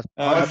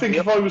 I think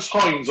if I was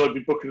Hines, I'd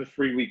be booking a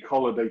 3-week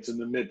holiday to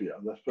Namibia.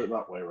 Let's put it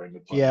that way around the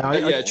time.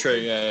 Yeah, true.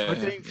 Yeah, I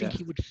don't think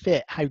he would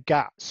fit how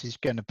Gats is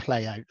going to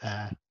play out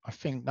there. I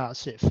think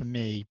that's it for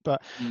me.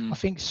 But I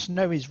think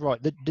Snow is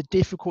right. The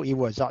difficulty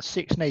was that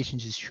Six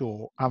Nations is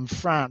short, and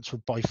France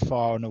were by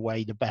far and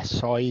away the best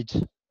side.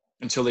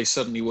 Until they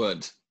suddenly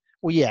weren't.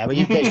 Well, yeah, but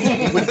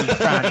it wouldn't be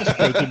France if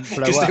they didn't blow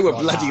up. Because they were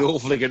bloody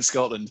awful against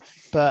Scotland.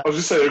 But I was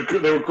just saying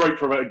they were great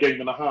for about a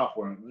game and a half,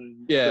 weren't they?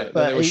 Yeah,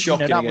 but they were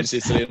shocking against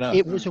Italy.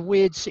 It was a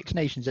weird Six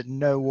Nations that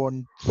no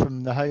one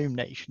from the home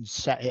nations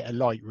set it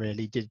alight,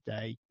 really, did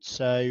they?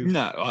 So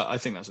no, I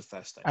think that's a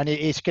fair statement. And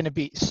it's going to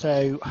be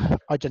so.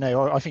 I don't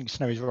know. I think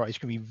Snow is right. It's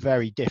going to be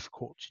very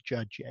difficult to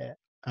judge it.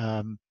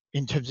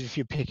 In terms of if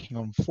you're picking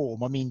on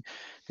form. I mean,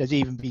 there's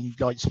even been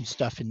like some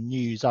stuff in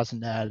news,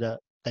 hasn't there,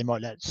 that they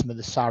might let some of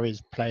the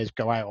Sarries players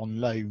go out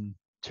on loan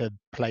to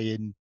play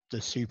in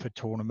the Super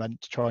Tournament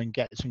to try and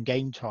get some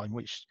game time,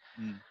 which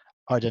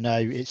I don't know.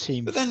 It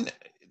seems. But then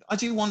I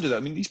do wonder though.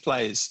 I mean, these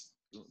players,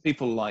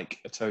 people like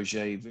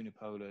Itoje,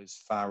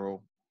 Vunipolas,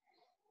 Farrell,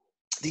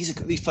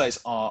 these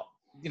players are,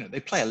 they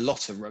play a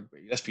lot of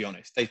rugby. Let's be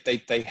honest. They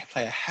play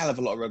a hell of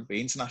a lot of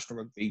rugby, international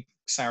rugby.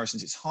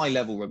 Saracens, it's high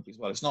level rugby as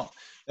well. It's not.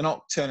 They're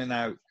not turning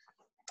out.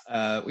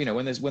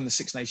 When the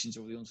Six Nations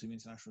or the Ultimate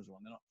Internationals are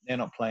on, they're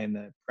not playing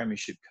the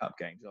Premiership Cup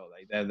games, are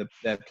they?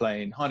 They're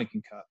playing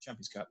Heineken Cup,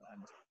 Champions Cup,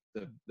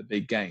 and the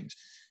big games.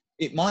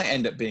 It might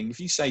end up being, if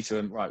you say to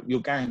them, right, you're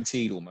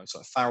guaranteed almost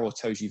like Farrell,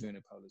 Toji,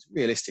 Vunipolas.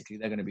 Realistically,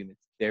 they're going to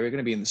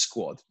be in the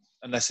squad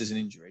unless there's an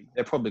injury.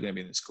 They're probably going to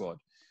be in the squad.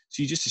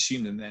 So you just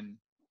assume them then.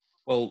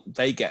 Well,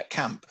 they get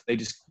camp. They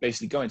just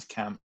basically go into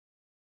camp.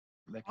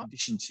 They're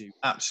conditioned to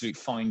absolute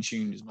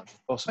fine-tune as much as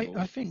possible.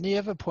 I think the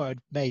other point I'd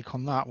make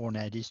on that one,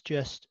 Ed, is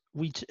just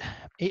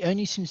it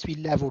only seems to be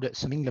levelled at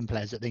some England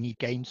players that they need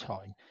game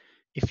time.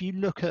 If you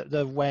look at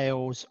the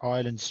Wales,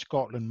 Ireland,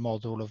 Scotland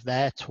model of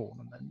their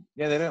tournament,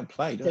 they don't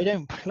play. They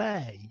don't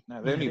play.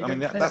 No, they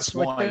only. That's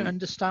why I don't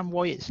understand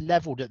why it's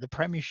levelled at the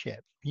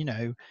Premiership.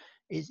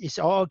 It's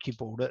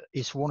arguable that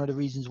it's one of the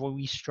reasons why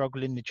we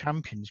struggle in the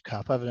Champions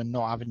Cup, other than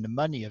not having the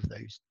money of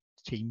those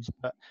teams,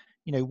 but.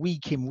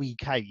 Week in,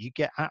 week out, you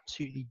get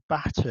absolutely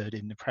battered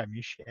in the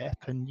Premiership,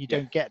 and you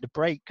don't get the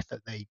break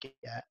that they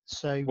get.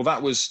 So, well,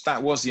 that was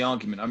the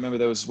argument. I remember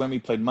there was when we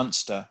played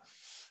Munster.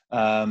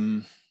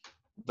 The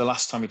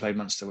last time we played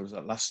Munster was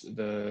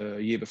the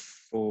year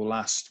before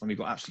last, when we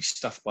got absolutely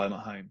stuffed by them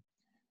at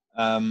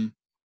home.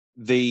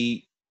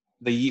 The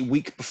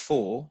week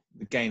before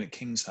the game at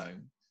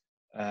Kingsholm,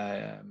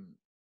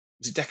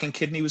 was it Declan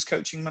Kidney was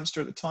coaching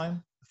Munster at the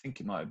time? I think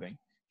it might have been.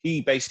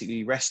 He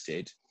basically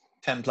rested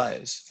 10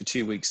 players for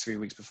 2 weeks, 3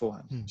 weeks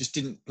beforehand. Just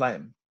didn't play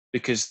them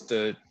because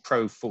the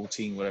Pro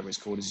 14, whatever it's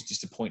called, is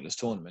just a pointless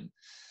tournament.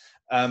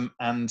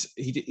 And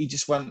he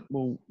just went,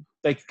 well,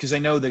 because they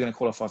know they're going to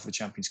qualify for the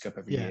Champions Cup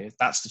every year.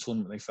 That's the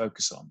tournament they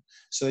focus on.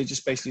 So they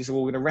just basically said,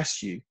 well, we're going to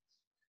rest you.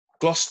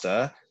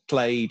 Gloucester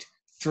played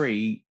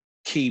 3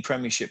 key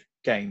Premiership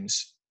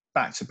games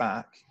back to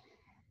back,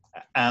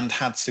 and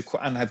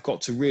have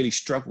got to really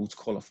struggle to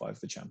qualify for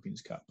the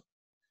Champions Cup,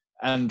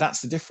 and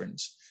that's the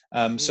difference.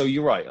 So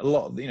you're right. A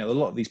lot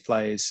of these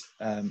players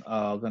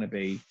are going to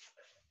be.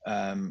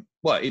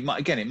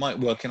 It might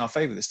work in our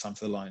favour this time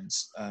for the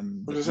Lions.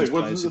 Wasn't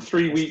the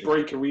 3-week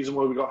break a reason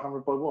why we got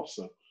hammered by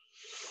Wasps?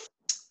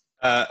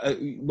 The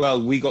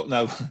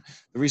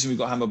reason we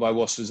got hammered by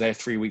Wasps was they had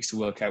 3 weeks to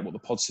work out what the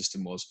pod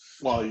system was.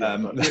 Well, yeah,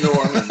 you know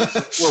what I mean.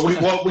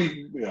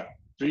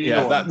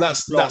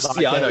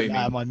 I know you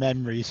mean. My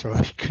memory, so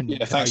I couldn't.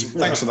 Yeah, thanks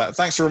for that.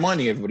 Thanks for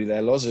reminding everybody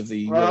there, Loz, of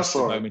the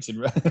moment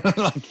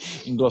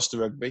in Gloucester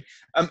rugby.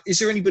 Is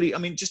there anybody? I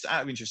mean, just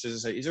out of interest,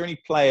 as I say, is there any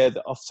player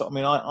that off the top? I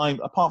mean, I'm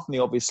apart from the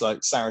obvious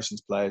like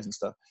Saracens players and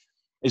stuff.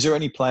 Is there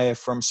any player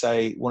from,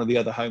 say, one of the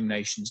other home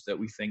nations that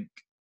we think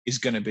is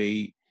going to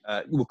be,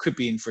 could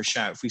be in for a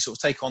shout if we sort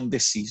of take on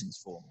this season's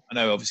form? I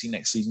know obviously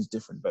next season's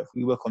different, but if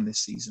we work on this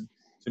season,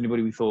 is there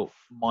anybody we thought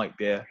might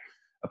be a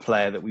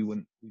player that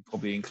we'd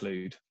probably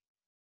include?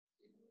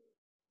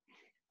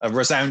 A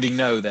resounding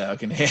no there, I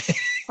can hear.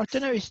 I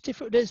don't know, it's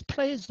difficult. There's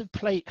players that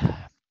play.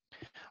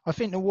 I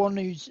think the one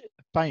who's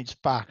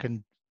bounced back,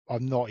 and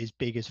I'm not his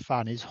biggest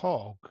fan, is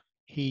Hogg.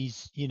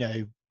 He's,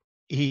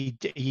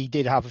 he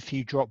did have a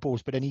few drop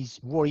balls, but then he's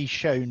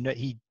shown that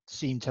he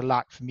seemed to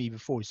lack for me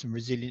before, some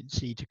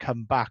resiliency to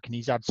come back, and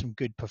he's had some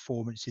good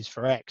performances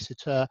for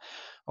Exeter.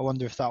 I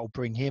wonder if that will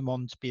bring him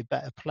on to be a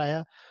better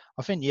player.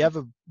 I think the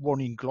other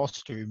one in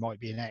Gloucester who might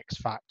be an X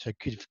factor,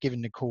 could have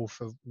given the call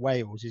for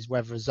Wales, is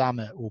whether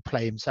Zammit will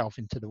play himself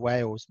into the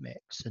Wales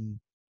mix, and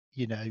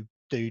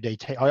do they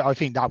take? I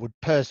think that would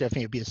personally, I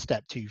think it'd be a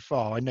step too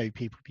far. I know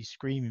people would be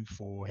screaming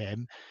for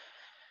him,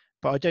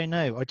 but I don't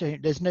know.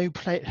 There's no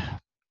play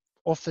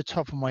off the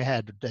top of my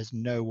head. There's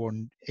no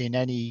one in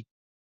any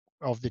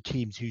of the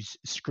teams who's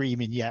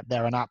screaming, yeah,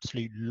 they're an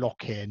absolute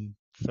lock-in.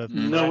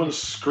 No one's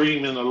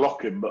screaming a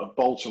lock-in, but a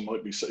Bolton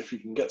might be, if you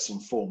can get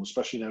some form,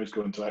 especially now he's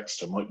going to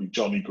Exeter, might be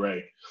Johnny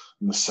Gray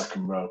in the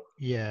second row.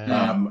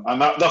 Yeah.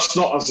 And that's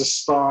not as a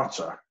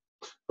starter,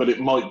 but it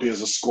might be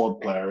as a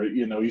squad player.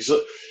 He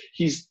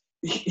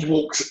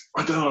walks,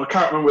 I don't know, I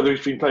can't remember whether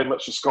he's been playing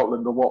much for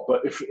Scotland or what,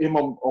 but if him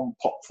on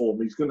pop form,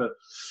 he's got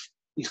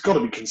to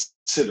be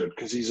considered,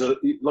 because he's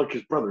like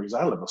his brother, he's a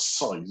hell of a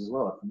size as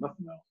well, if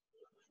nothing else.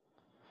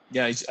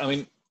 Yeah, I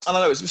mean, I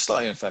don't know, it's a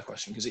slightly unfair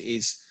question because it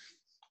is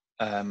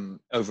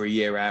over a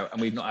year out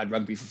and we've not had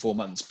rugby for 4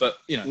 months, but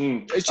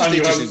it's just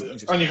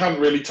interesting. And you haven't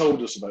really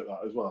told us about that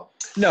as well.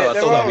 No, I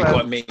thought that would be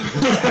quite mean.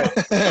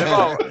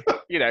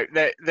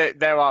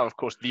 There are, of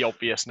course, the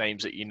obvious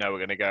names that are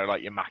going to go,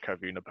 like your Mako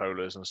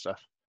Vunipolas and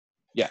stuff.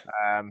 Yeah.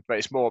 But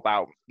it's more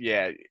about,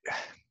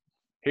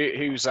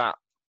 who's that?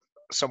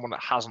 Someone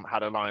that hasn't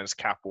had a Lions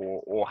cap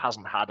or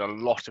hasn't had a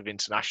lot of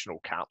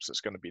international caps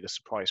that's going to be the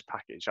surprise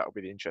package. That will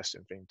be the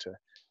interesting thing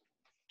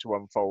to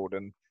unfold.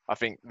 And I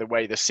think the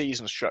way the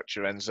season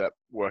structure ends up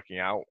working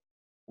out,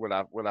 we'll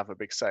have a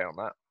big say on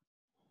that.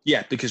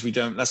 Yeah, because we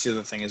don't. That's the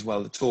other thing as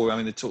well. The tour. I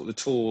mean, the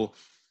tour.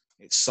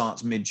 It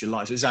starts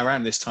mid-July, so it's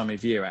around this time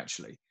of year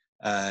actually.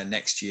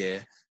 Next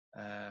year,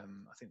 I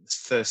think the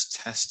first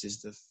test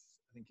is the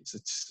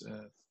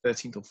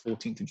 13th or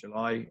 14th of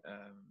July.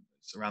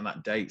 It's around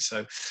that date.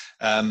 So,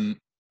 no,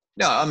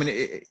 I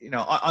mean,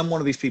 I'm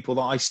one of these people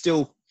that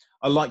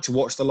I like to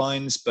watch the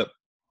Lions, but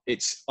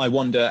I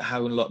wonder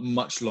how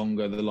much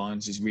longer the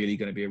Lions is really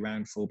going to be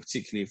around for,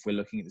 particularly if we're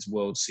looking at this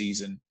World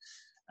season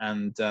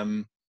and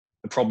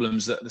the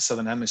problems that the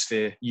Southern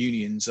Hemisphere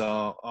unions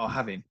are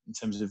having in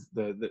terms of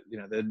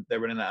they're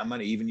running out of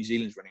money. Even New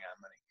Zealand's running out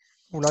of money.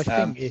 Well, I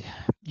think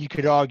you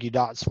could argue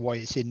that's why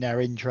it's in their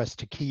interest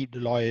to keep the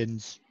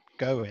Lions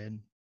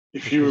going.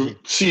 If you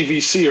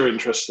CVC are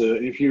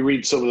interested, if you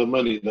read some of the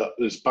money that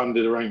is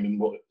banded around and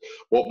what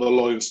the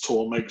Lions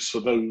tour makes for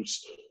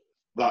those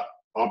that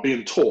are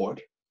being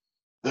toured,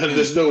 then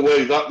there's no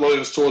way that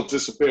Lions tour is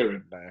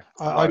disappearing. No.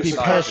 I hope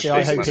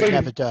it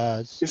never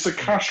does. It's a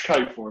cash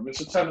cow for him. It's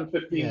a 10 and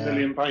 15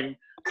 million pound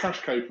cash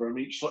cow for him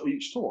each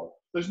tour.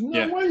 There's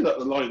no way that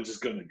the Lions is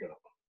going to go.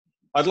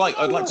 I'd like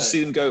to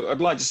see them go. I'd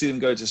like to see them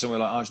go to somewhere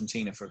like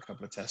Argentina for a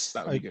couple of tests.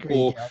 That would be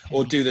good.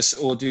 Or do the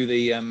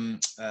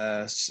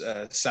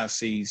South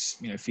Seas.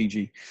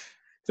 Fiji.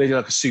 They do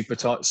like a super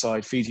tight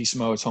side. Fiji,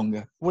 Samoa,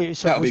 Tonga.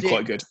 That would be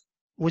quite good.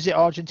 Was it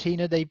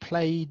Argentina they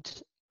played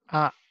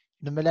at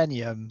the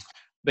Millennium?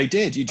 They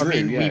did. You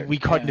drew. We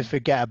kind of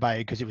forget about it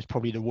because it was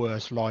probably the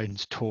worst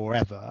Lions tour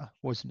ever,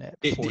 wasn't it?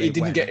 It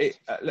didn't get it.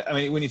 I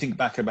mean, when you think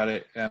back about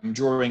it,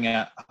 drawing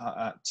at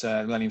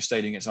Millennium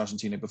Stadium against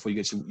Argentina before you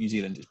go to New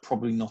Zealand is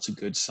probably not a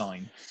good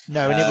sign.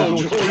 No, and it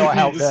was also not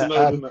help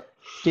that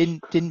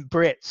didn't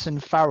Brits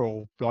and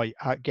Farrell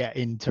get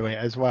into it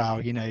as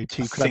well?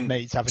 Two club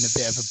mates having a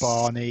bit of a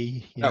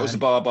Barney. That was the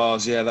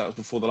Barbars. Yeah, that was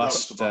before the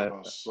last. That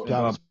was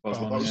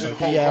in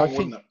Hong Kong,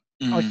 wasn't it?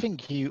 I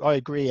think I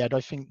agree, Ed.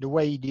 I think the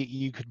way that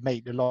you could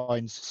make the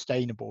line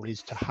sustainable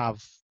is to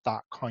have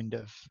that kind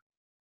of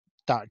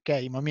that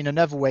game. I mean,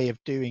 another way of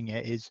doing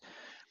it is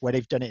where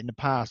they've done it in the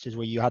past is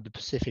where you had the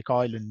Pacific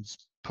Islands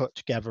put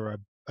together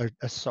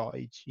a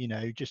side,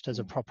 just as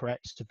a proper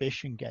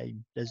exhibition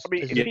game. There's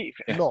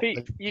a lot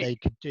that they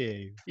could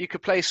do. You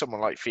could play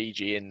someone like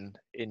Fiji in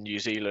New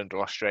Zealand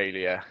or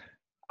Australia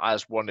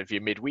as one of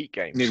your midweek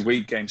games.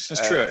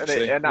 That's true,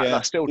 actually. And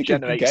that still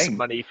generates some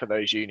money for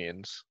those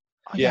unions.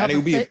 Yeah, and it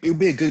would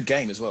be a good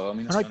game as well. I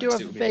mean, and I do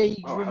have a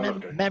vague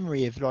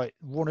memory of like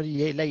one of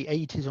the late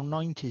 80s or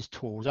 90s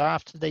tours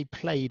after they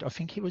played. I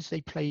think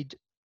they played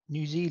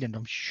New Zealand.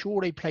 I'm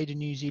sure they played a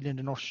New Zealand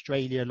and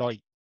Australia like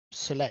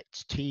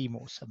select team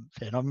or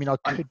something. I mean, I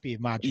could be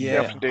imagining.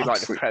 Yeah, they often do like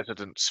the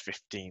President's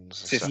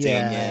 15s. 15,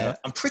 yeah.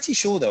 I'm pretty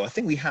sure though. I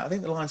think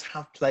the Lions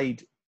have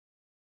played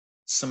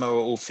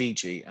Samoa or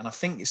Fiji, and I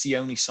think it's the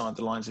only side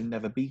the Lions have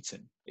never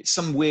beaten. It's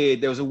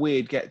there was a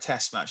weird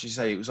test match. You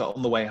say it was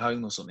on the way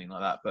home or something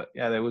like that. But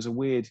yeah, there was a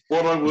weird.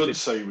 What I would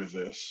say with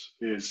this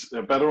is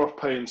they're better off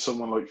paying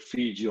someone like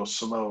Fiji or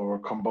Samoa or a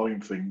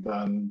combined thing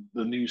than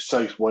the New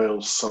South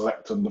Wales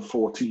select under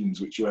 14s,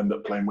 which you end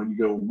up playing when you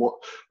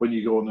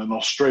go on an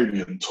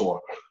Australian tour.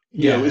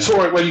 Yeah, it's all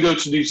right when you go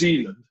to New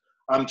Zealand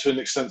and to an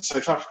extent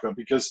South Africa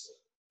because.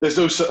 They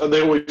always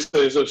say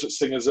there's no such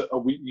thing as a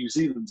weak New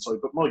Zealand side,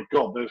 but my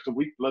God, there's a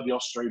weak bloody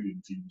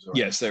Australian teams. Right?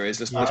 Yes, there is.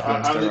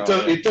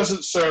 It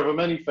doesn't serve them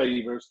any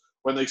favours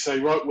when they say,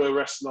 right, we're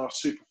resting our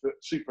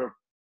super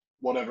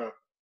whatever,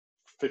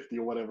 50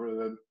 or whatever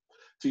the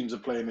teams are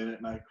playing in it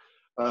now,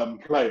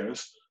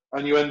 players,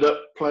 and you end up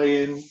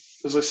playing,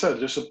 as I said,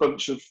 just a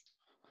bunch of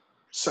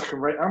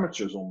second-rate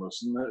amateurs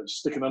almost, and they're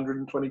sticking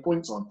 120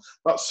 points on.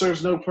 That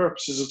serves no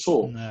purposes at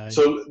all. No.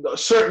 So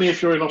certainly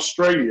if you're in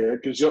Australia,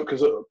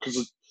 because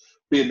of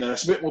being there,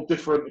 it's a bit more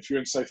different if you're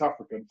in South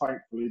Africa, and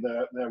thankfully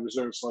their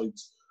reserve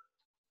sides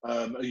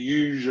are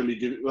usually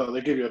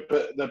they give you a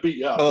bit, they'll beat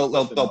you up. Well,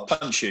 they'll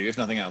punch you if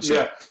nothing else.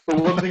 Yeah,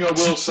 but one thing I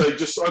will say,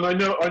 and I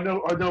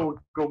know,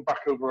 going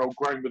back over old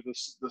ground with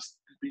this, but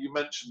you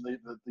mentioned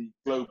the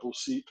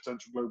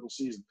potential global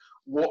season.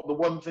 The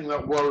one thing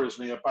that worries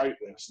me about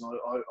this, and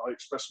I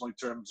expressed my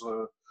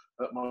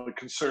my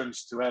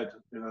concerns to Ed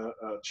in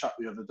a chat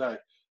the other day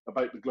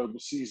about the global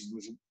season,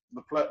 was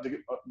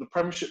the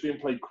Premiership being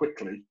played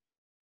quickly,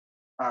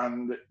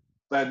 and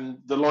then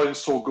the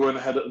Lions tour going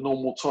ahead at a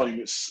normal time.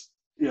 It's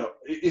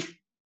if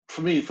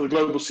for the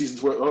global season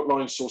to work,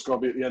 Lions tour's got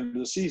to be at the end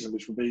of the season,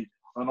 which would be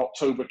an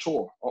October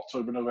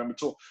November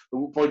tour.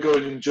 By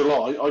going in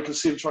July, I can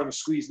see them trying to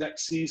squeeze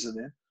next season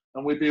in,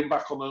 and we're being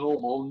back on the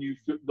normal. And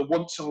the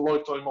once in a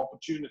lifetime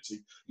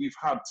opportunity you've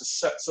had to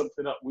set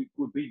something up which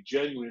would be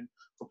genuine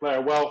for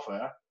player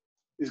welfare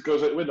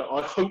goes out the window.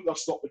 I hope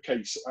that's not the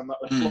case, and that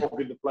they're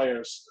flogging the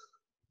players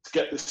to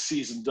get this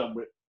season done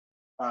with,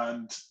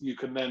 and you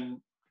can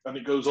then. And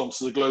it goes on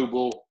to the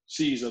global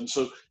season.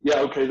 So,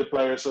 the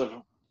players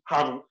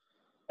have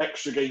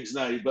extra games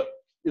now, but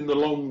in the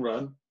long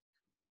run,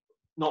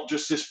 not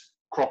just this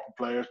crop of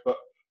players, but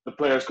the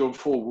players going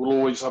forward will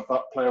always have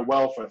that player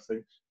welfare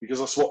thing, because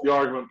that's what the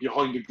argument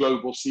behind a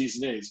global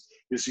season is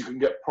you can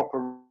get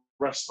proper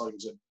rest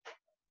times in.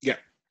 Yeah,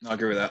 I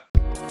agree with that.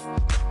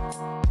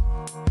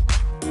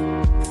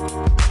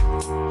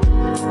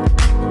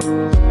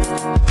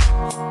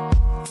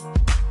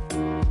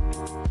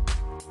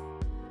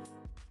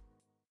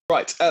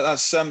 Right,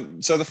 that's so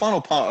the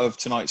final part of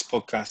tonight's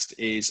podcast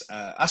is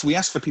as we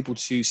asked for people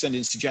to send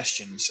in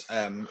suggestions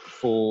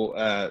for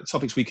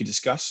topics we could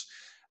discuss.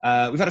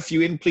 We've had a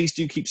few in. Please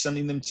do keep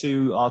sending them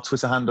to our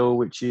Twitter handle,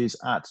 which is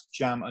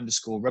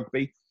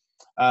 @jam_rugby.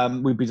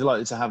 We'd be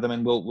delighted to have them,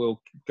 and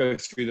we'll go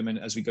through them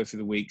as we go through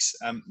the weeks.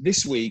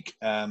 This week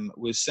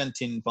was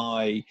sent in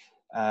by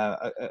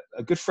a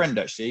good friend,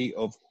 actually,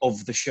 of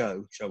the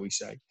show, shall we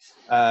say.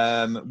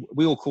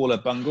 We all call her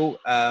Bungle,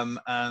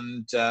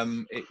 and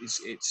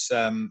it's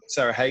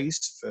Sarah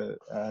Hayes.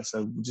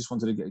 So we just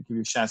wanted to give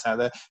you a shout out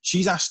there.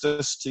 She's asked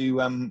us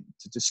to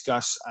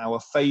discuss our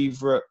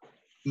favourite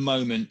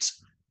moment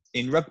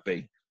in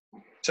rugby.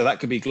 So that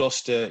could be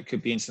Gloucester, it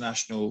could be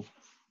international,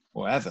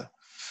 whatever.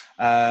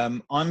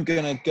 I'm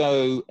going to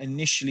go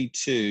initially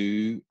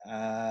to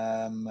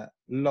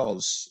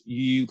Loz,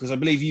 because I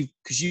believe you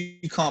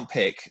can't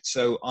pick,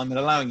 so I'm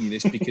allowing you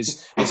this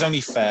because it's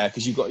only fair,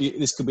 because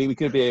we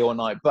could be here all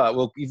night, but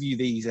we'll give you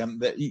these.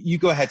 You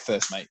go ahead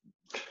first, mate.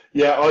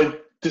 Yeah, I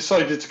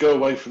decided to go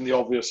away from the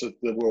obvious of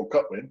the World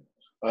Cup win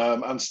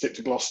and stick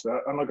to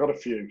Gloucester, and I got a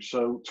few.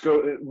 So to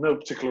go in no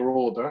particular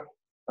order,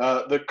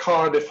 the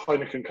Cardiff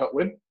Heineken Cup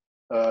win.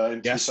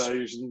 In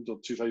 2000 or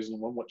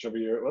 2001, whichever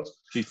year it was.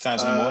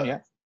 2001, yeah.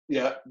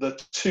 Yeah, the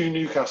 2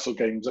 Newcastle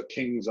games at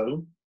King's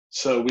Own.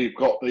 So we've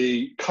got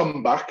the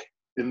comeback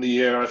in the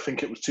year, I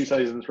think it was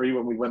 2003,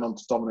 when we went on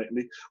to dominate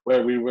League,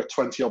 where we were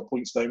 20-odd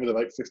points down with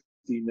about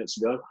 15 minutes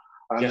ago.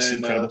 And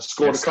then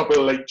scored a couple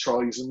of late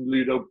tries, and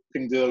Ludo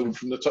pinged it over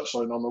from the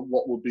touchline on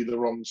what would be the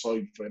wrong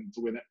side for him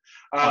to win it.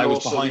 And I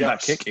was behind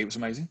that kick. It was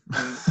amazing.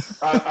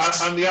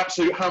 and the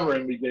absolute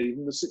hammering we gave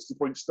him, the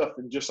 60-point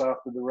stuffing just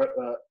after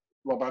the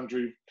Rob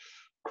Andrew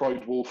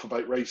cried wolf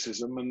about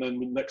racism, and then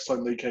the next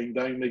time they came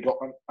down, they got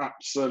an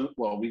absolute.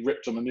 Well, we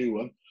ripped them a new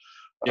one.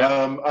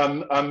 Yeah.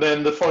 And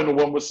then the final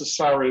one was the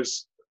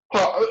Sarries.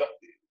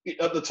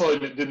 At the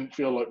time, it didn't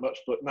feel like much,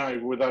 but now,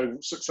 with how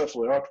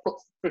successful they are, to put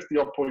 50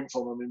 odd points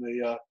on them in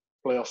the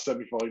playoff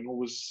semi-final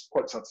was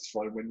quite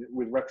satisfying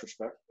with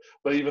retrospect.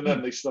 But even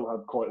then, they still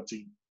had quite a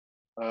team.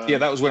 Yeah,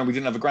 that was when we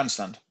didn't have a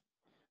grandstand.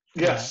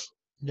 Yes.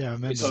 Yeah, I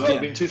remember. So that would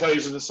have been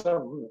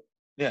 2007, wasn't it?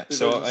 Yeah,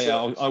 so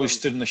I was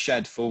stood in the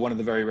shed for one of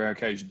the very rare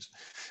occasions.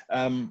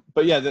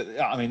 But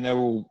yeah, I mean, they're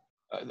all.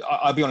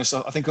 I'll be honest.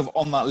 I think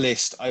on that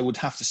list, I would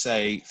have to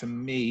say, for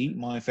me,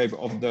 my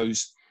favourite of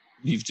those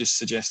you've just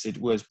suggested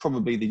was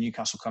probably the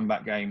Newcastle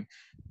comeback game,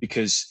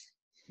 because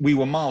we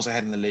were miles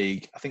ahead in the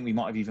league. I think we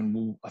might have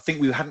even. I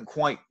think we hadn't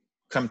quite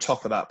come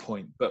top at that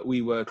point, but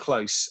we were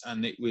close,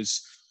 and it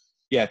was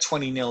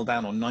 20-0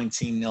 down or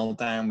 19-0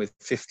 down with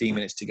 15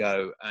 minutes to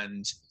go,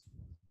 and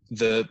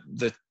the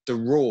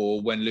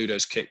roar when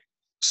Ludo's kick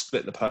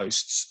split the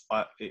posts,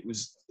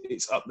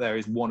 it's up there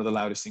as one of the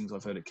loudest things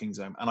I've heard at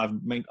Kingsholm,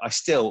 and I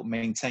still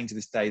maintain to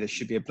this day that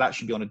should be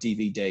on a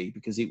DVD,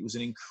 because it was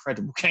an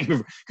incredible game,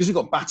 because we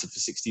got battered for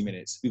 60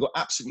 minutes. We got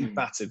absolutely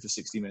battered for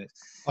 60 minutes,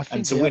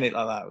 and to win it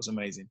like that was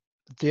amazing.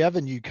 The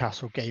other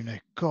Newcastle game,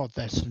 God,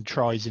 there's some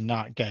tries in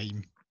that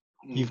game.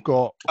 You've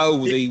got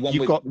the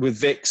one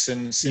with Vix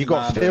and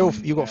Sinbad.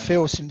 You've got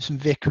Phil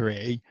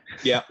Simpson-Vickery,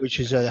 which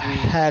is a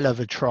hell of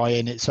a try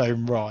in its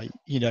own right.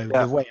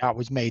 The way that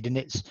was made,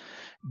 and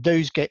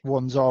those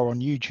ones are on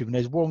YouTube. And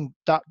there's one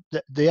that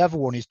the other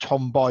one is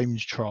Tom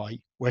Bimes' try,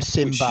 where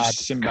Sinbad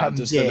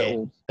comes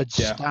in and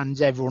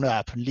stands everyone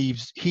up and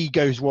leaves. He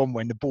goes one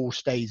way and the ball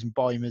stays and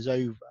Bimes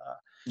over.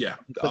 Yeah,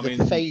 but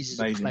the phases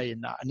of playing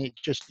that, and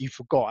you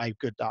forgot how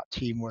good that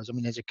team was. I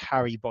mean, there's a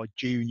carry by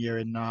Junior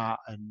in that,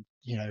 and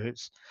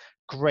it's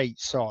great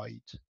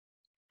side.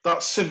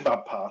 That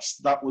Sinbad pass,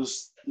 that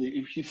was,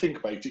 if you think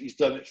about it, he's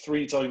done it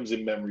 3 times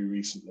in memory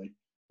recently.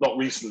 Not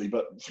recently,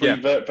 but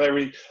 3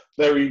 very,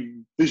 very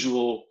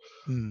visual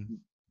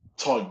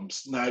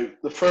times. Now,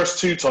 the first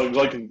 2 times,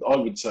 I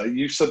would say,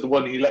 you said the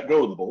one he let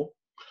go of the ball.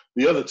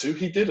 The other 2,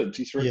 he didn't.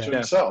 He threw it to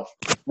himself.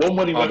 One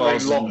when he went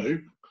round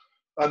Lonu,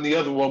 and the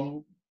other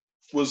one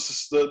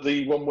was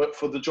the one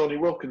for the Johnny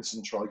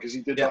Wilkinson try, because he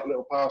did that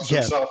little pass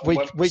himself.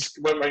 Went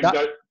round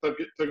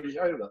Dougie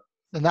Howler.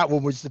 And that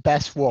one was the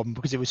best one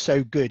because it was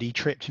so good. He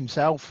tripped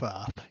himself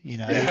up. He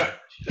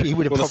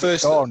would have probably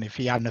gone if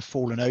he hadn't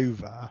fallen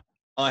over.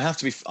 I have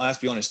to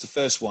be honest. The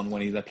first one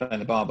when they're playing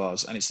the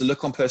Barbars, and it's the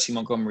look on Percy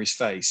Montgomery's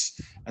face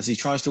as he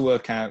tries to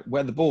work out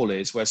where the ball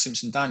is, where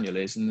Simpson Daniel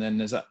is, and then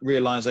there's that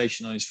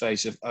realization on his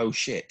face of oh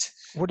shit,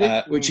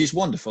 which is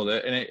wonderful.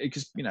 And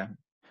because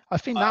I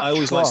think I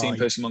always like seeing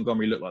Percy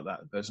Montgomery look like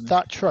that, personally.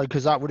 That try,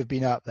 because that would have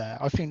been up there.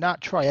 I think that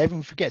try,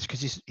 everyone forgets,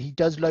 because he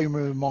does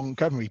Loma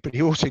Montgomery, but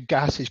he also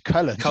gasses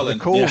Cullen to the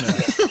corner.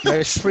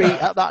 There's 3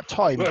 at that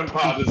time.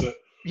 Hard, is it?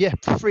 Yeah,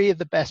 3 of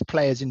the best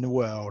players in the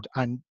world,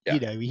 and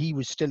he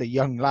was still a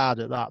young lad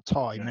at that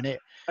time. And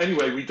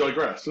anyway, we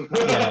digress.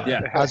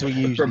 As we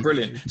usually.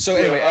 Brilliant. So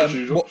anyway,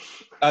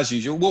 as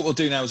usual, what we'll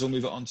do now is we'll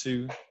move it on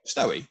to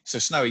Snowy. So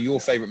Snowy, your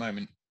favourite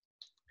moment?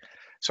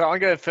 So I'm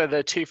going for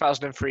the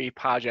 2003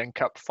 Powergen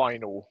Cup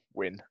final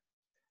win.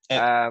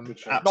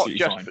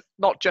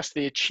 Not just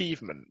the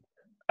achievement,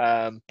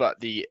 but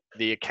the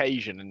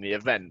occasion and the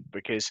event,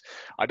 because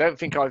I don't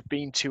think I've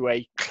been to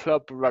a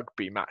club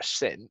rugby match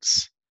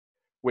since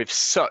with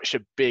such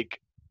a big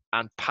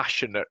and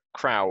passionate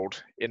crowd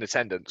in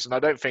attendance. And I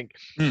don't think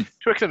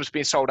Twickenham's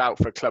been sold out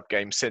for a club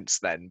game since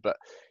then, but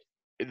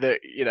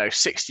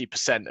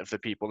 60% of the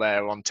people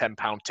there are on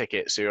 £10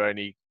 tickets who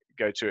only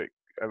go to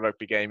a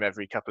rugby game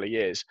every couple of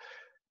years.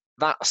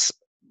 That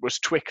was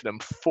Twickenham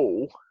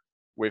full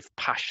with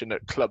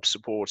passionate club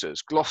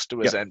supporters. Gloucester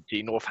was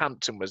empty.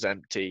 Northampton was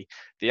empty.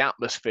 The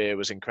atmosphere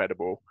was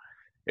incredible.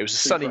 It was a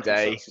sunny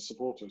day.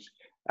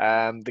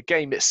 The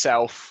game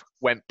itself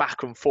went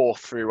back and forth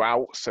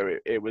throughout, so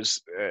it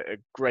was a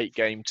great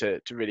game to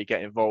really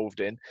get involved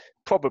in.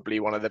 Probably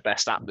one of the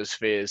best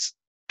atmospheres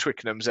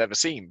Twickenham's ever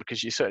seen,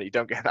 because you certainly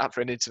don't get that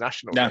for an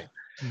international game.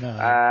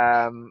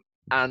 No.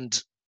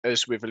 And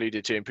as we've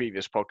alluded to in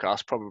previous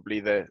podcasts, probably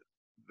the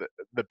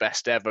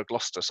best ever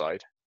Gloucester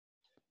side.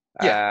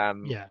 But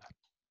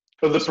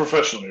the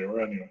professional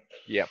era, anyway.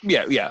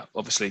 Yeah.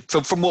 Obviously,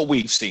 from what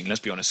we've seen, let's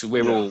be honest,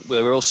 we're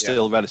all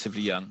still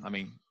relatively young. I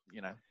mean,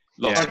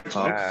 lots of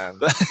time.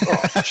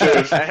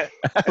 Cheers.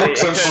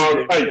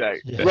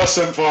 Russ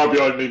ain't far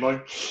behind me,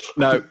 mate.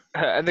 No.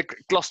 And the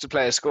Gloucester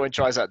players scoring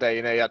tries that day,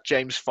 you had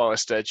James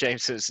Forrester,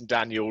 James Simpson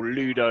Daniel,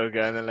 Ludo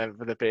going the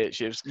length of the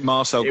pitch.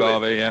 Marcel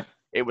Garvey,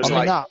 It was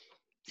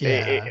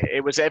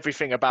it was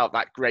everything about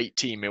that great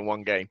team in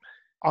one game.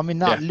 I mean,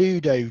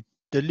 the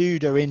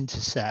Ludo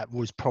intercept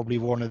was probably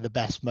one of the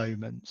best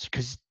moments,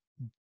 because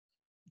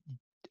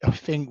I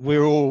think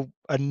we're all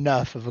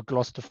enough of a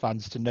Gloucester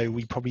fans to know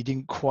we probably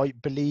didn't quite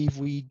believe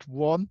we'd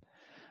won.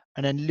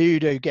 And then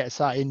Ludo gets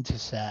that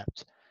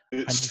intercept.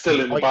 It's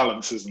still in the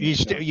balance, isn't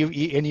it?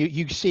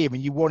 You see him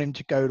and you want him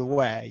to go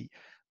away.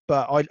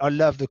 But I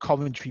love the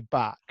commentary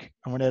back,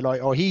 and when they're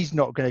like, "Oh, he's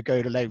not going to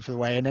go the length of the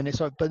way," and then it's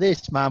like, "But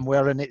this man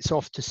will," and it's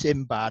off to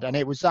Sinbad, and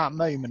it was that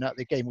moment at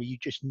the game where you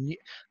just knew,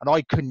 and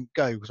I couldn't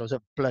go because I was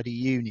at bloody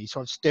uni,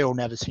 so I've still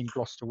never seen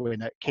Gloucester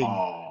win at King.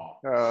 Oh,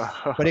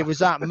 But it was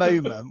that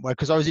moment where,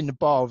 because I was in the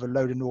bar with a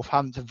load of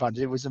Northampton fans,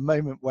 it was a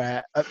moment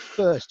where at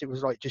first it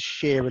was like just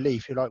sheer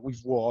relief. You're like,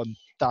 we've won,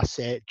 that's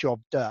it,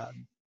 job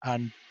done,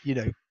 and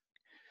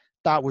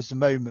that was the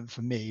moment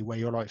for me where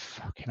you're like,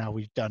 fucking hell,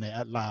 we've done it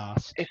at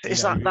last.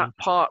 It's that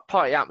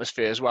party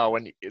atmosphere as well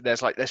when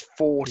there's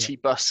 40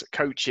 bus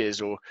coaches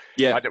or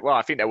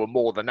I think there were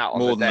more than that on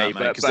the day,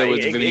 because there were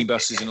mini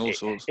buses and all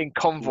sorts in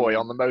convoy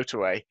on the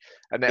motorway,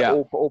 and they're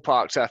all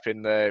parked up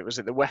in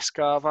the West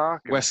Car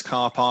Park? West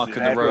Car Park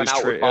and the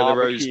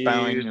Rose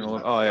bowing and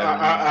all.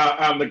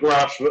 And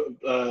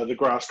the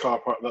grass car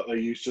park that they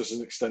used as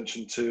an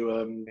extension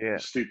to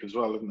Stoop as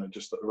well, isn't it?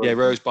 Just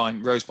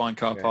Rosebine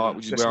Car Park,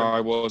 which is where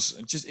I was.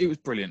 It was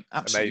brilliant,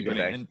 absolutely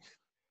brilliant.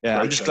 And,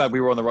 I'm just glad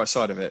we were on the right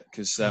side of it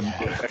because a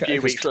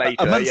few weeks later,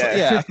 a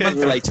month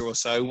later or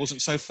so, it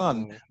wasn't so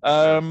fun.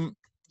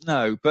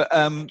 No, but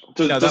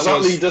does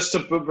that lead us to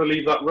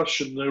believe that Rush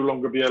should no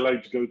longer be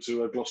allowed to go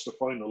to a Gloucester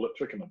final at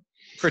Twickenham?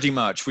 Pretty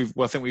much. I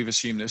think we've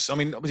assumed this. I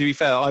mean, to be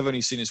fair, I've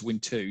only seen us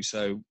win 2,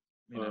 so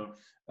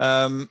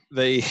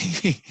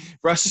the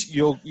Russ,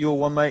 your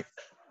one, mate.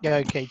 Yeah,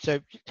 okay.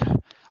 So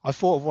I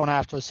thought of one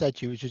after I said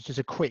to you, which was just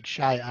a quick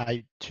shout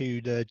out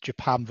to the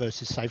Japan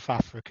versus South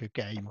Africa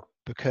game,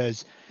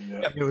 because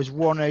it was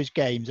one of those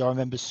games I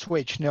remember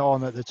switching it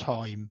on at the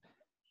time,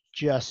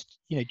 just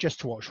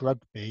to watch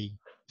rugby,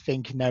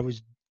 thinking there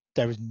was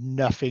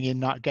nothing in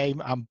that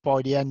game, and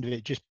by the end of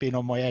it, just being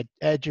on my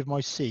edge of my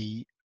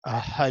seat,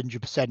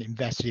 100%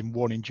 invested in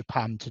wanting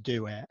Japan to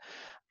do it,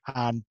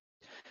 and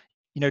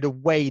the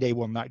way they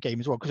won that game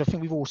as well, because I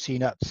think we've all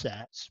seen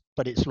upsets,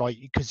 but it's like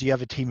because the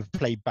other team have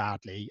played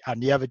badly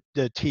and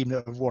the team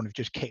that have won have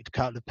just kicked a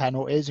couple of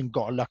penalties and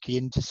got a lucky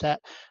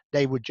intercept.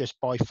 They were just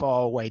by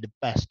far away the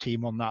best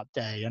team on that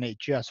day, and it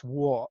just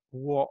what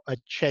a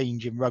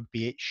change in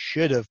rugby it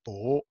should have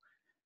brought,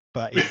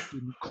 but it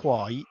didn't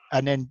quite.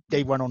 And then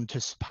they went on to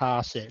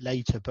surpass it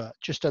later, but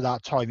just at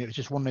that time, it was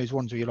just one of those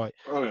ones where you're like,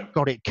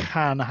 God, it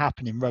can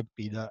happen in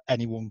rugby that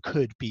anyone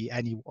could beat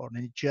anyone,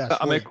 and it just.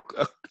 I mean,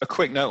 a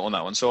quick note on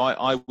that one. So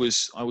I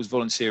was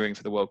volunteering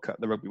for the World Cup,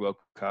 the Rugby World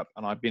Cup,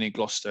 and I've been in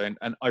Gloucester,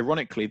 and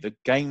ironically, the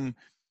game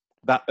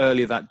that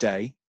earlier that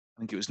day, I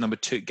think it was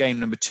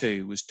game number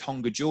 2 was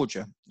Tonga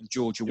Georgia, and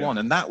Georgia won,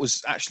 and that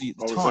was actually at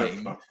the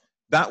time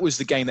that was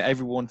the game that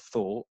everyone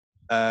thought.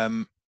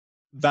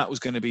 That was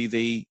going to be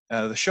the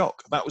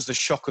shock. That was the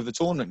shock of the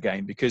tournament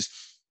game because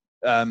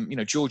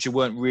Georgia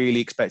weren't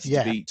really expected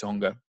to beat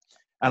Tonga,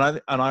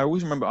 and I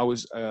always remember I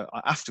was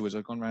afterwards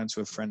I'd gone round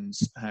to a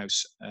friend's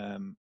house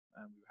and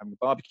we were having a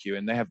barbecue,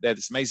 and they have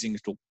this amazing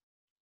little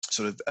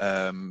sort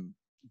of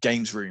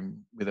games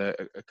room with a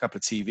couple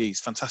of TVs,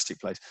 fantastic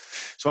place.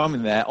 So I'm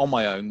in there on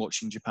my own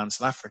watching Japan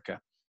South Africa,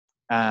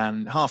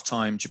 and half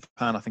time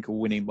Japan I think are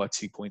winning by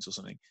 2 points or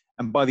something,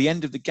 and by the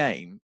end of the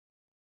game,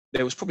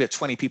 there was probably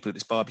 20 people at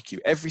this barbecue.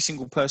 Every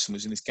single person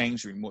was in this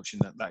games room watching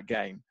that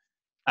game.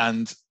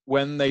 And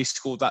when they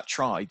scored that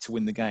try to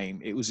win the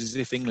game, it was as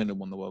if England had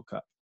won the World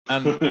Cup.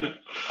 And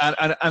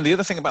and the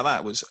other thing about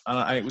that was,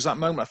 it was that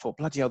moment I thought,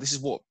 bloody hell, this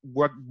is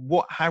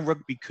how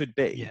rugby could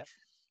be. Yeah.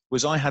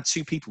 Was I had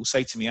 2 people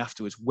say to me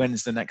afterwards,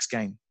 when's the next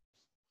game?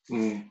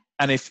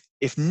 And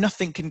if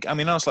nothing can, I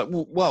mean, I was like,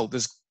 well,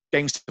 there's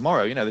games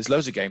tomorrow, there's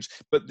loads of games.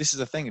 But this is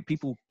the thing, if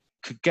people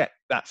could get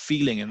that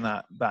feeling and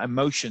that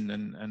emotion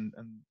and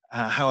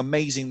how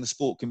amazing the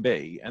sport can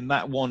be, and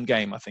that one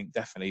game I think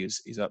definitely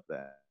is up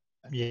there.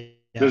 Yeah.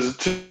 There's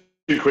 2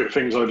 quick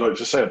things I'd like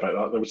to say about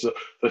that. There was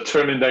the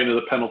turning down of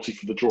the penalty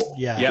for the draw,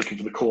 looking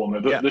for the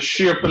corner, the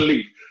sheer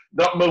belief,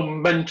 that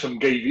momentum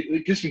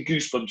it gives me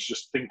goosebumps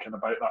just thinking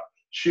about that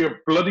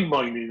sheer bloody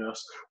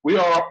mindiness. We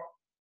are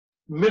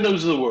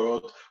minnows of the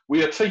world.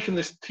 We are taking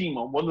this team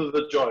on, one of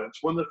the giants,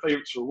 one of the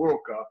favourites for the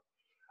World Cup.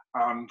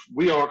 And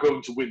we are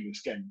going to win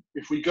this game.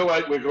 If we go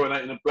out, we're going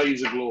out in a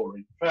blaze of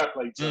glory. Fair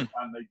play to them,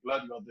 and they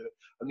bloody well did it.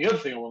 And the other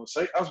thing I want to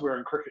say, as we're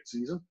in cricket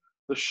season,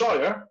 the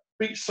Shire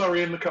beat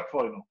Surrey in the cup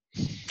final.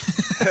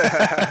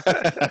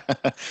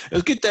 It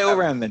was a good day all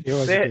round then.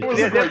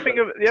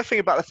 The other thing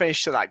about the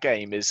finish to that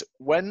game is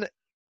when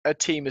a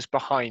team is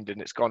behind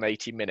and it's gone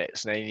 80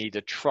 minutes and they need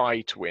a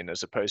try to win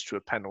as opposed to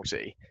a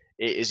penalty,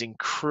 it is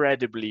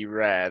incredibly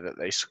rare that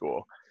they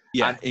score.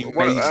 Yeah,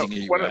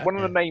 amazingly rare. One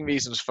of the main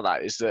reasons for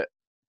that is that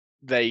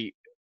they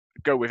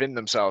go within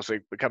themselves. They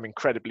become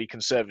incredibly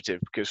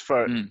conservative because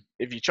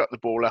if you chuck the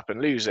ball up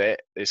and lose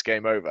it, it's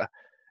game over.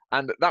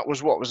 And that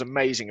was what was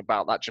amazing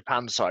about that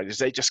Japan side, is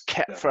they just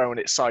kept throwing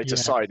it side to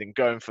side and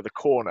going for the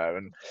corner,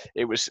 and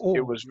it was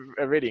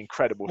a really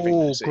incredible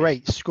thing to see. All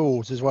great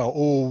scores as well,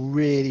 all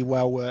really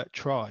well worked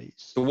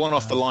tries. The one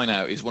off the line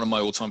out is one of my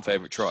all-time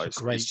favourite tries.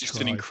 It's just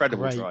an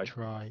incredible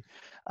try.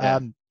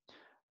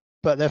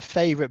 But their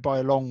favourite by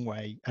a long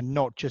way, and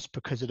not just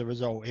because of the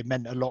result, it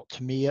meant a lot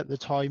to me at the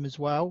time as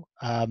well,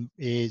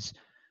 is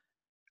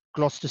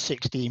Gloucester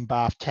 16,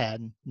 Bath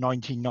 10,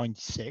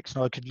 1996.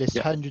 And I could list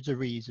Yeah. hundreds of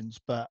reasons,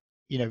 but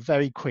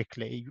very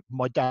quickly,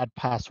 my dad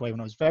passed away when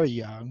I was very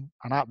young.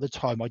 And at the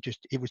time,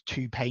 it was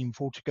too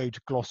painful to go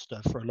to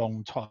Gloucester for a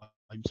long time.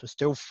 So I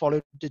still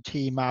followed the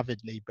team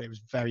avidly, but it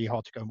was very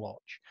hard to go and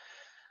watch.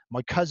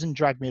 My cousin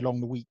dragged me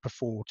along the week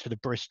before to the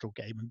Bristol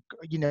game,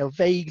 and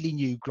vaguely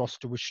knew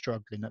Gloucester was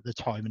struggling at the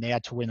time, and they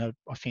had to win. I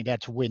think they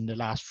had to win the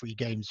last 3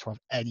 games to have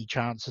any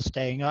chance of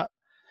staying up.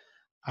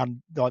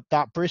 And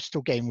that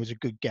Bristol game was a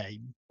good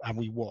game, and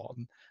we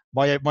won.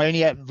 My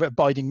only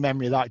abiding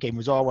memory of that game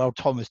was,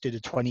 Thomas did a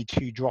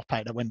 22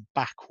 dropout that went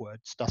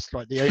backwards. That's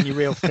like the only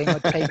real thing I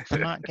take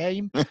from that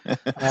game.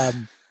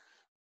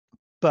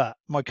 But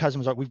my cousin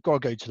was like, we've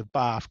got to go to the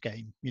Bath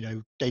game.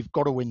 They've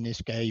got to win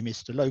this game.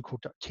 It's the local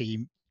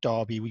team,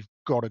 Derby. We've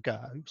got to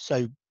go.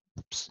 So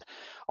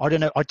I don't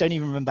know. I don't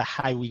even remember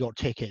how we got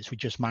tickets. We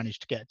just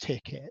managed to get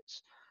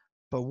tickets.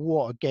 But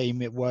what a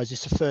game it was.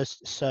 It's the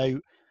first. So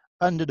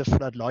Under the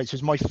Floodlights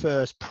was my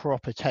first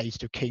proper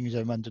taste of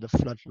Kingsholm Under the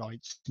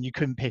Floodlights. And you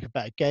couldn't pick a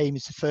better game.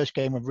 It's the first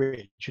game of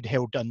Richard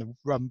Hill done the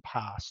run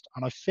past.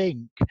 And I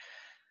think,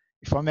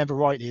 if I remember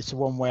rightly, it's the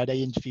one where they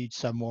interviewed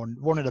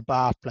one of the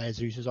Bath players,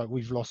 who was like,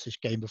 "We've lost this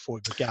game before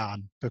it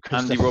began."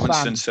 Because Andy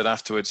Robinson said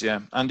afterwards,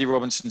 yeah. Andy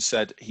Robinson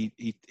said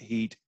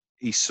he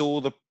saw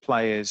the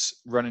players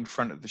run in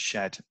front of the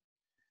shed,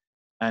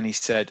 and he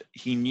said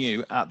he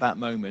knew at that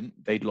moment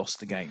they'd lost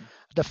the game.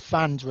 The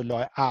fans were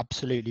like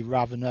absolutely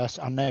ravenous,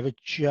 and they were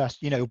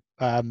just,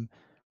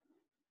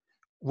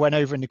 went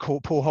over in the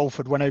court. Paul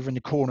Holford went over in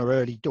the corner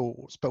early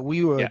doors, but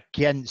we were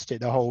against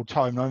it the whole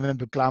time. And I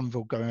remember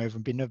Glanville going over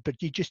and being,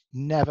 but you just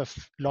never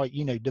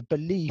the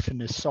belief in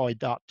the side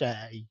that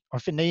day. I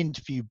think they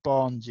interviewed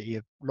Barnsley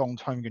a long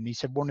time ago, and he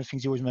said one of the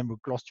things he always remembered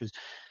with Gloucester was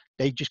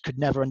they just could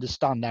never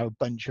understand how a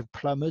bunch of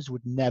plumbers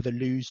would never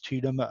lose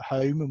to them at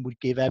home and would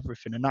give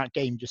everything. And that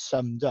game just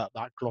summed up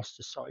that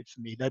Gloucester side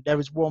for me. There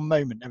was one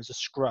moment, there was a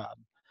scrum,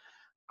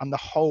 and the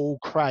whole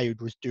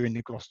crowd was doing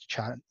the Gloucester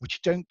chant, which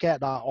you don't get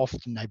that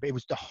often now, but it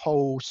was the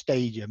whole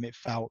stadium. It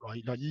felt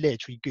like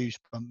literally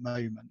goosebump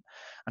moment.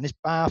 And this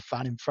Bath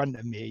fan in front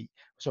of me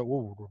was like,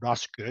 "Oh,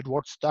 that's good.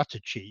 What's that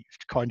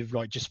achieved?" Kind of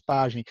like just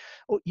badging me.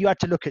 Oh, you had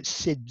to look at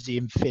Sibsy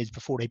and Fizz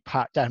before they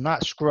packed down.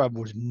 That scrum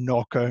was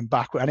not going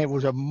backward, and it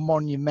was a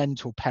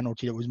monumental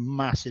penalty that was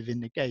massive in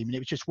the game. And it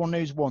was just one of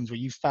those ones where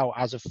you felt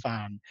as a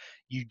fan,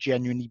 you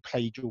genuinely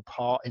played your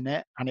part in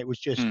it. And it was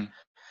just,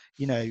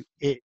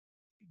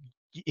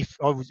 if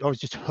I was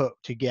just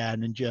hooked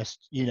again, and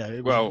just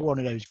it was one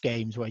of those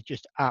games where it's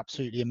just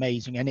absolutely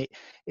amazing, and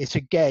it's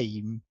a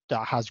game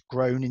that has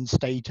grown in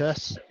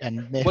status.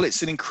 And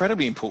it's an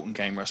incredibly important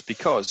game, Russ,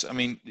 because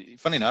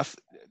funny enough,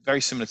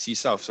 very similar to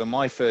yourself. So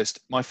my first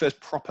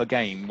proper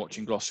game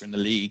watching Gloucester in the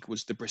league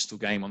was the Bristol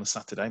game on the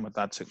Saturday. My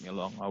dad took me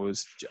along. I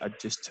was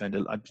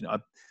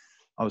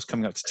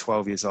coming up to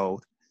 12 years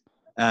old,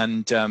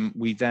 and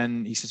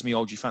he says to me,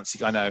 "Oh, do you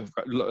fancy?" I know,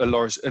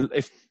 Loris,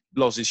 if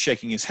Loz is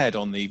shaking his head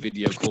on the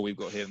video call we've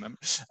got here.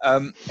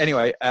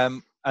 Anyway,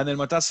 and then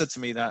my dad said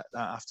to me that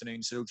afternoon,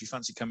 he said, "Oh, do you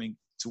fancy coming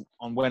to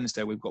on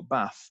Wednesday? We've got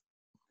Bath."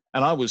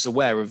 And I was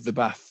aware of the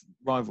Bath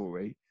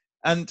rivalry.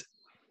 And,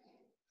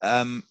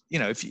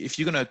 if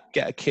you're going to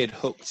get a kid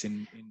hooked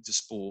into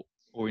sport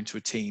or into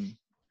a team,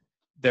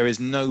 there is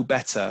no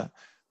better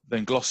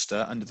than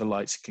Gloucester under the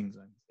lights of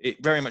Kingsholm. It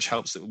very much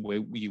helps that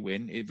you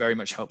win. It very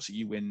much helps that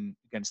you win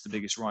against the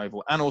biggest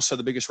rival, and also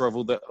the biggest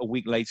rival that a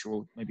week later,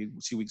 or maybe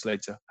 2 weeks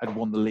later, had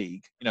won the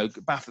league.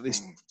 Bath at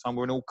this time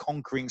were an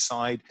all-conquering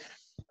side.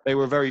 They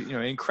were a very,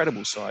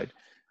 incredible side.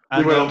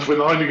 And they went on to win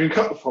the Heineken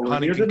Cup the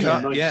following year,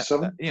 didn't they? Yeah.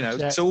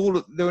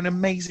 So they're an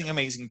amazing,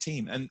 amazing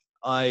team, and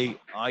I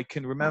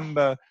can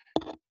remember.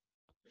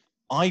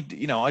 I'd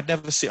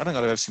never see. I don't think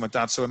I've ever seen my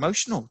dad so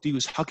emotional. He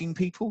was hugging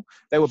people.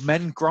 There were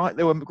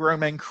grown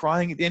men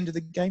crying at the end of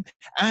the game.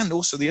 And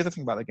also the other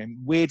thing about the game,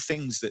 weird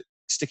things that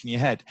stick in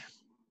your head.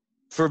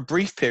 For a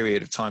brief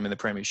period of time in the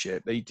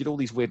Premiership, they did all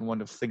these weird and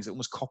wonderful things that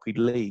almost copied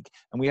league.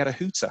 And we had a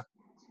hooter,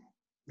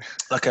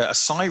 like a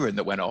siren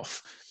that went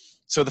off.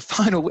 So the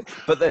final,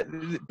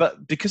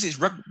 but because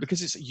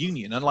it's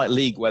Union, unlike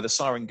league where the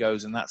siren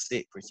goes and that's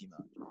it pretty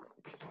much.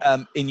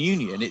 In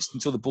Union, it's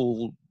until the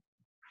ball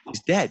is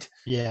dead.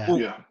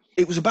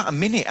 It was about a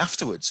minute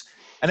afterwards,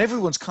 and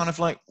everyone's kind of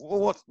like,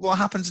 well, what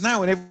happens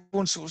now? And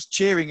everyone's sort of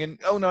cheering, and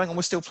oh no, hang on,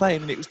 we're still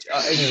playing. And it was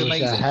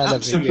amazing.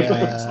 Absolutely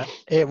amazing.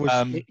 It was,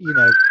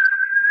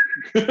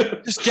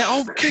 just get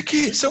on, kick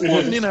it,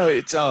 someone.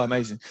 It's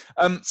amazing.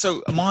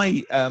 So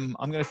my, I'm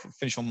going to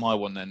finish on my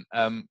one then.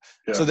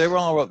 So there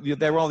are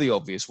the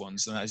obvious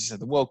ones, and as you said,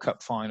 the World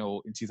Cup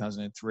final in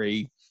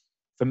 2003.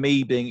 For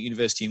me, being at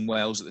university in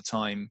Wales at the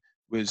time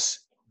was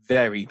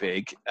very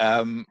big.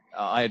 The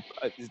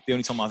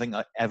only time I think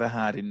I ever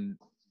had in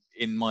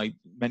my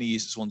many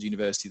years at Swansea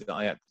University that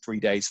I had 4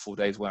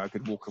 days where I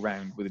could walk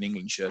around with an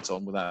England shirt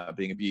on without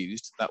being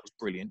abused. That was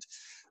brilliant.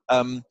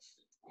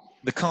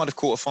 The Cardiff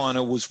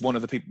quarter-final was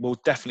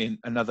definitely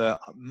another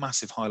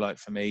massive highlight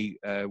for me.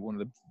 One of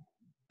the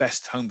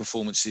best home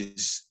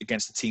performances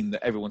against a team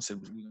that everyone said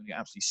was going to get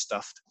absolutely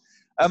stuffed.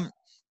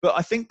 But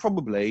I think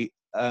probably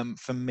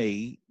for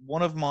me,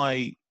 one of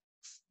my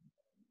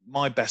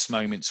best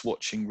moments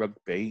watching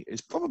rugby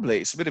is probably,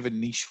 it's a bit of a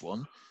niche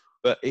one,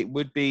 but it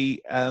would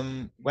be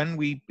when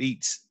we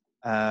beat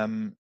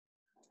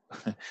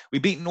we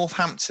beat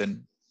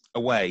Northampton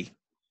away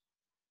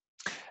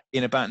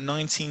in about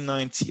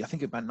 1990, I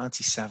think about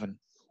 97.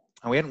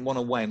 And we hadn't won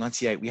away in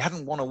 98. We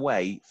hadn't won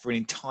away for an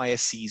entire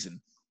season.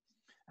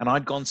 And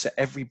I'd gone to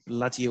every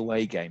bloody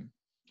away game,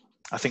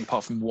 I think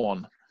apart from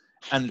one.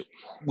 And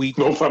we...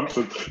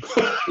 Northampton.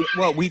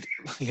 Well,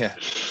 yeah.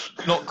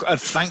 Not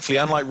thankfully,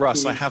 unlike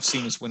Russ, I have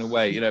seen us win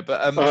away, you know.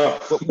 But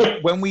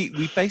when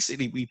we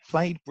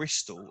played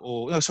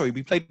Bristol,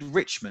 we played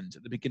Richmond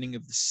at the beginning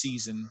of the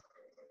season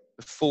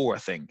before, I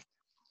think.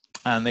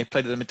 And they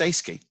played at the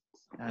Medeski.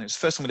 And it was the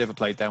first time we'd ever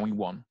played there, and we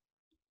won.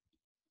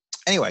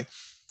 Anyway,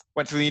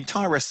 went through the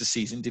entire rest of the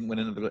season, didn't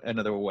win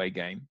another away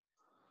game.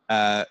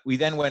 We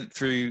then went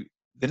through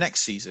the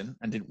next season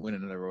and didn't win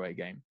another away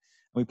game.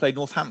 And we played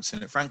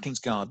Northampton at Franklin's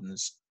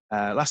Gardens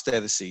last day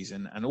of the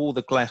season, and all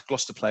the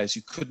Gloucester players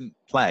who couldn't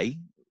play,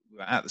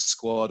 were out of the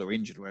squad or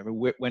injured or whatever,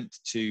 went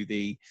to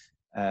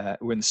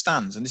were in the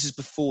stands. And this is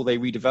before they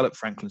redeveloped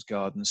Franklin's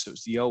Gardens, so it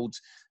was the old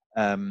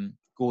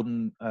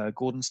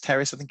Gordon's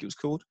Terrace, I think it was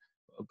called.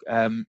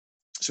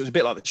 So it was a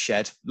bit like the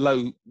Shed,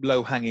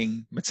 low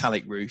hanging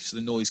metallic roof, so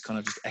the noise kind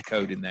of just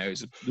echoed in there. It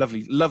was a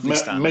lovely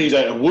stand. Made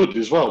out of wood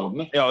as well,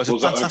 wasn't it? Yeah, it was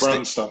was a fantastic. That a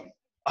grandstand?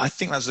 I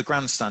think that was the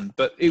grandstand,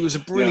 but it was a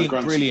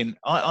brilliant.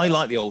 I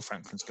like the old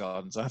Franklin's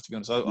Gardens. I have to be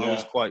honest.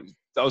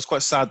 I was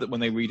quite sad that when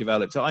they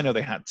redeveloped it. I know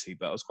they had to,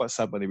 but I was quite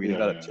sad when they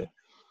redeveloped it.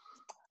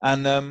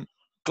 And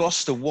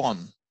Gloucester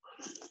won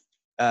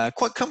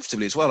quite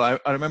comfortably as well.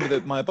 I remember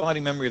that my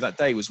abiding memory of that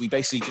day was we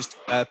basically just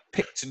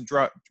picked and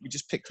drive. We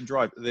just picked and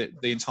drive the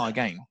entire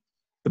game.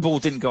 The ball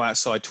didn't go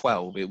outside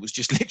 12. It was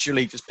just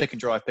literally just pick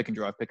and drive, pick and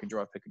drive, pick and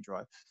drive, pick and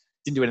drive.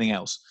 Didn't do anything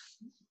else.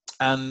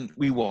 And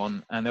we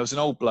won. And there was an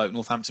old bloke,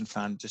 Northampton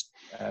fan. Just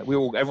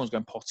everyone's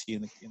going potty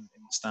in the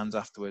stands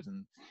afterwards,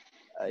 and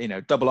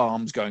double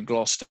arms going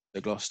Gloucester,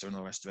 and all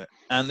the rest of it.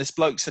 And this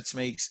bloke said to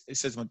me, he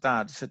said to my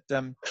dad, he said,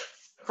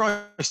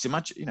 "Christ,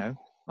 imagine,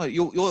 like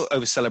you're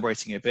over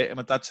celebrating a bit." And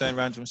my dad turned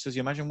around to him and says, "You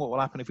imagine what will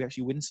happen if we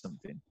actually win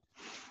something?"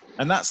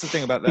 And that's the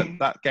thing about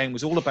that game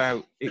was all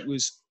about.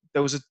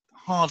 There was a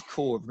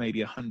hardcore of maybe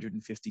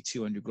 150,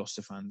 200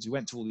 Gloucester fans who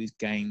went to all these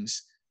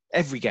games,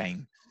 every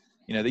game.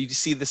 You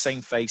just see the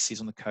same faces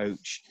on the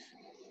coach.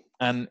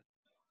 And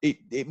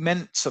it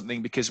meant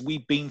something because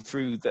we've been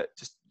through that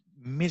just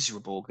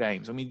miserable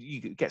games. I mean,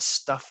 you get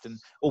stuffed,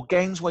 or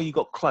games where you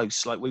got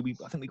close, like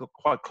I think we got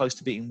quite close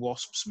to beating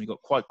Wasps, and we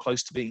got quite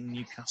close to beating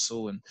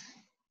Newcastle, and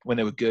when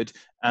they were good.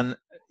 And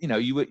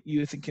you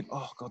were thinking,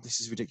 oh God, this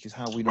is ridiculous.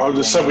 How are we not? I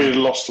just said we had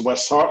lost to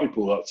West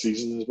Hartlepool that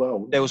season as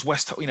well. There was we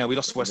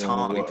lost to West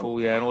Hartlepool,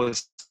 and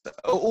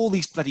all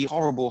these bloody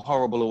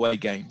horrible away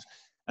games,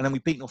 and then we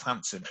beat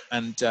Northampton.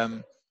 And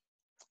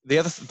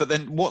but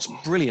then what's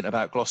brilliant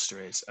about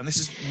Gloucester is, and this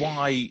is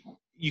why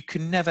you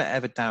can never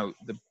ever doubt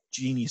the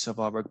genius of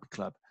our rugby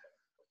club.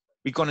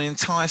 We've gone an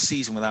entire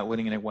season without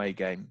winning an away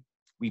game.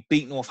 We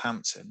beat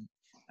Northampton,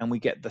 and we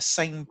get the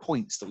same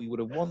points that we would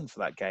have won for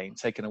that game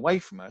taken away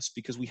from us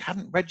because we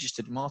hadn't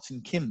registered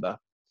Martin Kimber,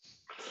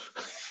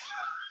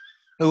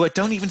 who I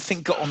don't even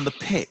think got on the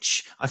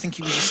pitch. I think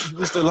he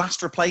was the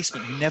last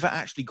replacement who never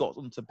actually got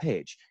onto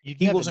pitch.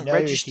 He wasn't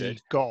registered.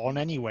 He got on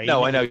anyway.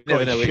 No, I know.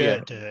 Never know.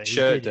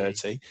 Shirt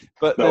dirty.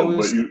 But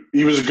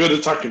he was a good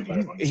attacking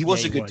player. He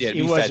was a good.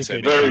 He was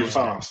very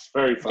fast.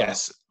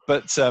 Yes,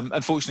 but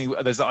unfortunately,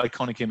 there's that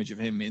iconic image of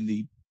him in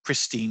the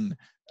pristine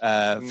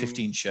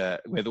 15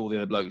 shirt with all the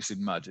other blokes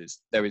in mud.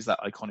 There is that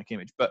iconic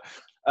image. But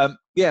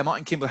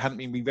Martin Kimber hadn't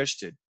been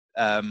re-registered.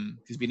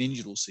 He's been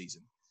injured all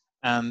season.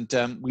 And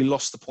we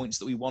lost the points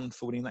that we won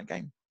for winning that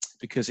game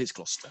because it's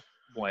Gloucester.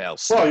 Why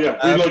else? Well, yeah,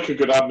 we like a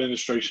good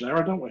administration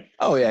error, don't we?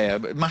 Oh, yeah.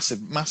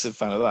 Massive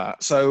fan of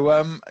that. So,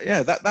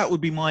 that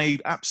would be my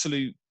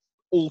absolute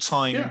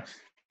all-time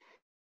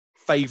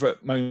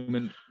favourite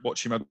moment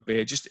watching rugby.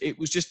 It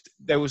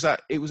was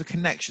a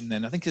connection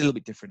then. I think it's a little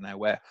bit different now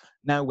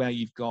where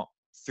you've got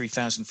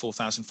 3,000,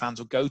 4,000 fans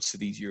will go to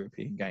these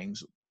European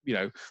games.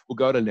 We'll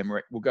go to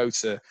Limerick, we'll go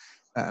to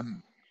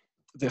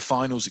the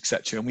finals,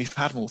 etc. And we've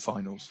had more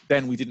finals.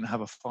 Then we didn't have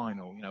a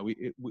final.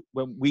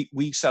 When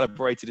we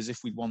celebrated as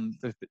if we'd won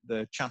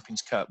the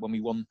Champions Cup when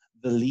we won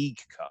the League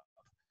Cup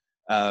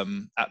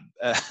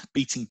at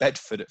beating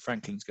Bedford at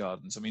Franklin's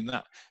Gardens. I mean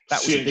that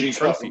was a big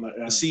trophy.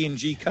 The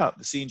C&G Cup,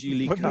 the C&G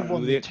League Cup.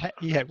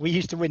 We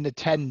used to win the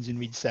tens and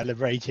we'd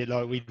celebrate it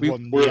like we'd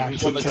won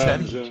the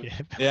tens.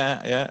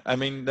 Yeah. I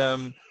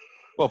mean.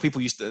 Well,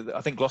 people used to. I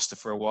think Gloucester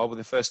for a while were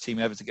the first team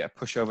ever to get a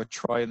pushover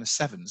try in the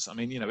sevens. I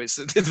mean, it's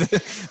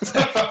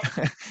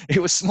it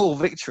was small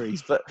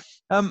victories, but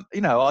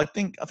I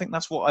think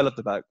that's what I loved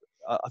about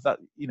that.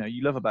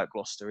 You love about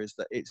Gloucester is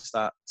that it's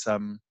that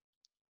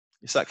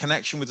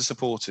connection with the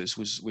supporters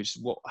was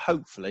what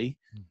hopefully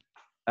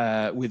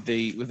with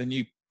the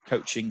new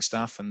coaching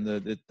staff and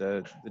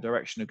the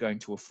direction of going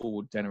to a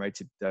forward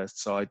generated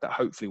side that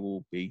hopefully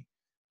will be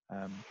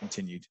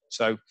continued.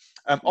 So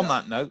on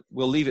that note,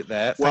 we'll leave it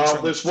there.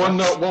 Well, there's one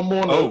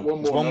more note.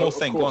 One more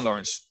thing. Go on,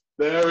 Lawrence.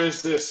 There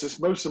is this. It's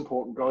most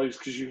important, guys,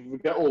 because you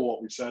forget all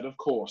what we said. Of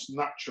course,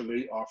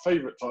 naturally, our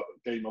favourite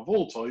game of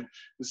all time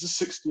is the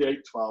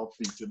 68-12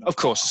 beating. Of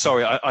course,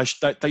 sorry,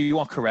 you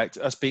are correct.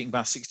 Us beating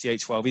Bath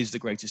 68-12 is the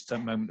greatest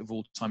moment of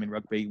all time in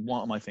rugby.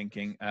 What am I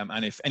thinking?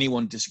 And if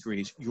anyone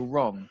disagrees, you're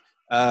wrong.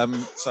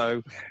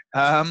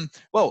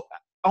 Well,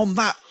 on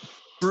that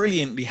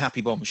brilliantly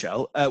happy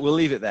bombshell, we'll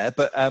leave it there.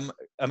 But I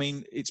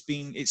mean,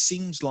 it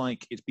seems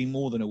like it's been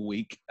more than a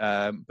week,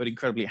 but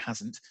incredibly it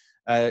hasn't.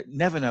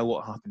 Never know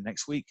what happened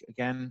next week.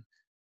 Again,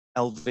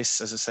 Elvis,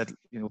 as I said,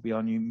 will be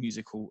our new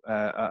musical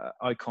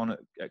icon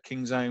at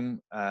King's Home.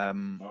 I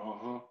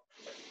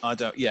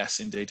don't.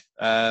 Yes, indeed.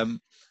 I'm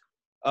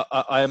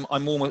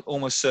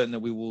almost certain that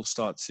we will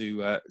start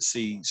to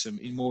see some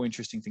more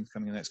interesting things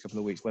coming in the next couple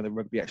of weeks, whether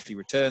rugby actually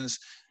returns.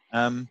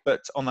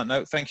 But on that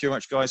note, thank you very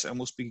much, guys, and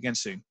we'll speak again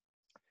soon.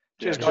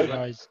 Cheers,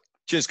 guys.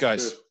 Cheers,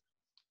 guys. Cheers.